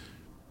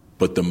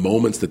 but the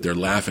moments that they're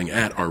laughing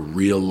at are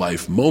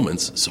real-life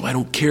moments, so I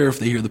don't care if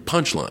they hear the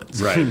punchlines.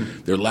 Right.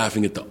 They're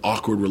laughing at the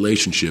awkward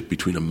relationship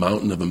between a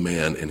mountain of a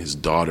man and his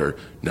daughter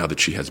now that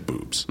she has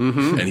boobs,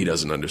 and he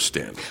doesn't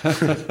understand.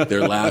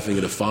 They're laughing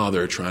at a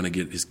father trying to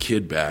get his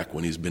kid back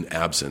when he's been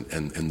absent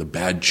and the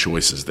bad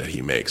choices that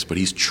he makes, but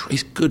he's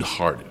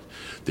good-hearted.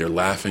 They're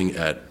laughing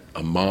at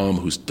a mom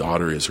whose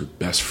daughter is her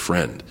best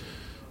friend,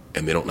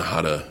 and they don't know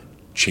how to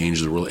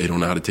change they don't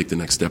know how to take the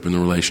next step in the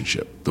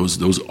relationship.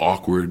 Those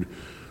awkward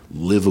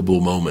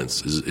livable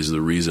moments is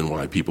the reason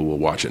why people will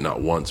watch it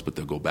not once, but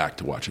they'll go back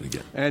to watch it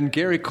again. And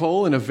Gary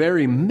Cole in a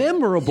very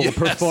memorable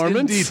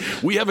performance.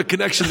 Indeed. We have a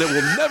connection that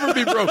will never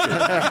be broken.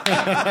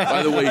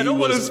 By the way, I don't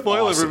want to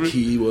spoil awesome. it.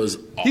 He was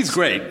awesome. He's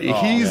great.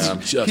 He is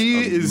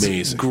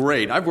amazing.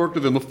 Great. I've worked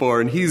with him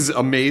before, and he's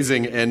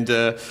amazing. And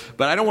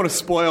but I don't want to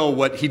spoil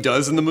what he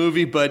does in the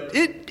movie, but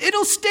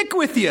it'll stick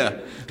with you.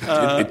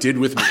 It did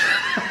with me.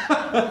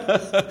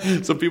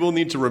 So people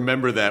need to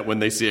remember that when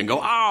they see it and go,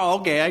 oh,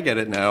 okay, I get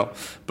it now.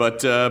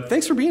 But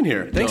thanks for being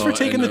here. Thanks for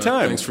taking the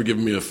time. Thanks for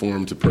giving me a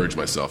forum to purge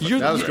myself.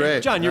 That was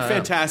great. John, you're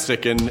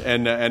fantastic, and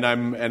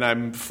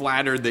I'm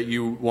flattered that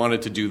you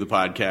wanted to do the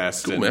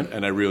podcast, Cool, man.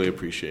 and I really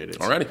appreciate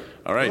it. All righty.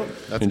 All right.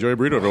 Enjoy a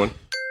burrito, everyone.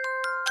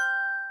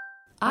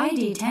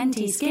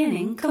 ID10T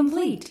scanning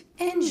complete.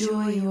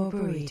 Enjoy your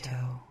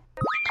burrito.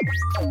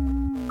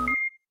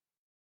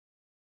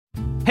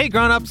 Hey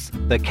grown-ups,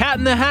 the Cat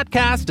in the Hat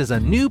Cast is a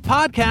new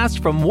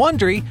podcast from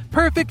Wondery,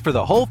 perfect for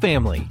the whole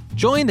family.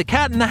 Join the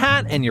Cat in the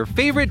Hat and your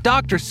favorite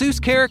Dr. Seuss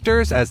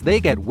characters as they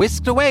get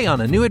whisked away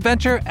on a new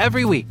adventure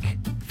every week.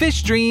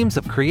 Fish dreams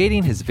of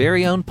creating his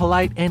very own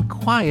polite and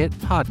quiet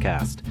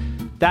podcast.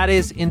 That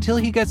is, until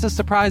he gets a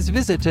surprise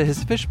visit to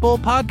his Fishbowl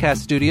podcast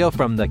studio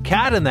from the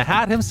Cat in the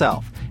Hat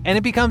himself, and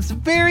it becomes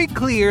very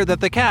clear that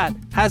the cat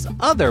has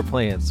other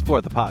plans for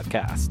the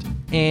podcast.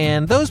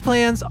 And those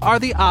plans are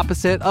the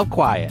opposite of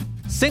quiet.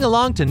 Sing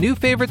along to new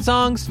favorite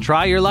songs,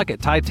 try your luck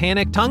at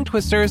Titanic tongue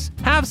twisters,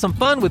 have some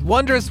fun with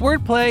wondrous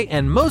wordplay,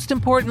 and most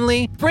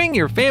importantly, bring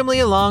your family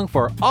along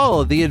for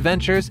all of the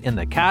adventures in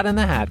the Cat in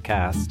the Hat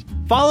Cast.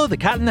 Follow the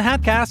Cat in the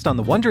Hat Cast on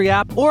the Wondery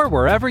app or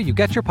wherever you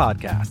get your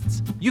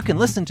podcasts. You can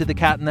listen to the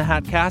Cat in the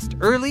Hat Cast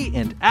early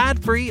and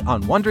ad-free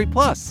on Wondery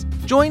Plus.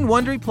 Join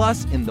Wondery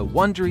Plus in the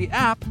Wondery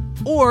app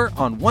or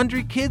on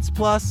Wondery Kids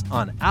Plus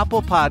on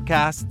Apple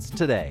Podcasts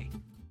today.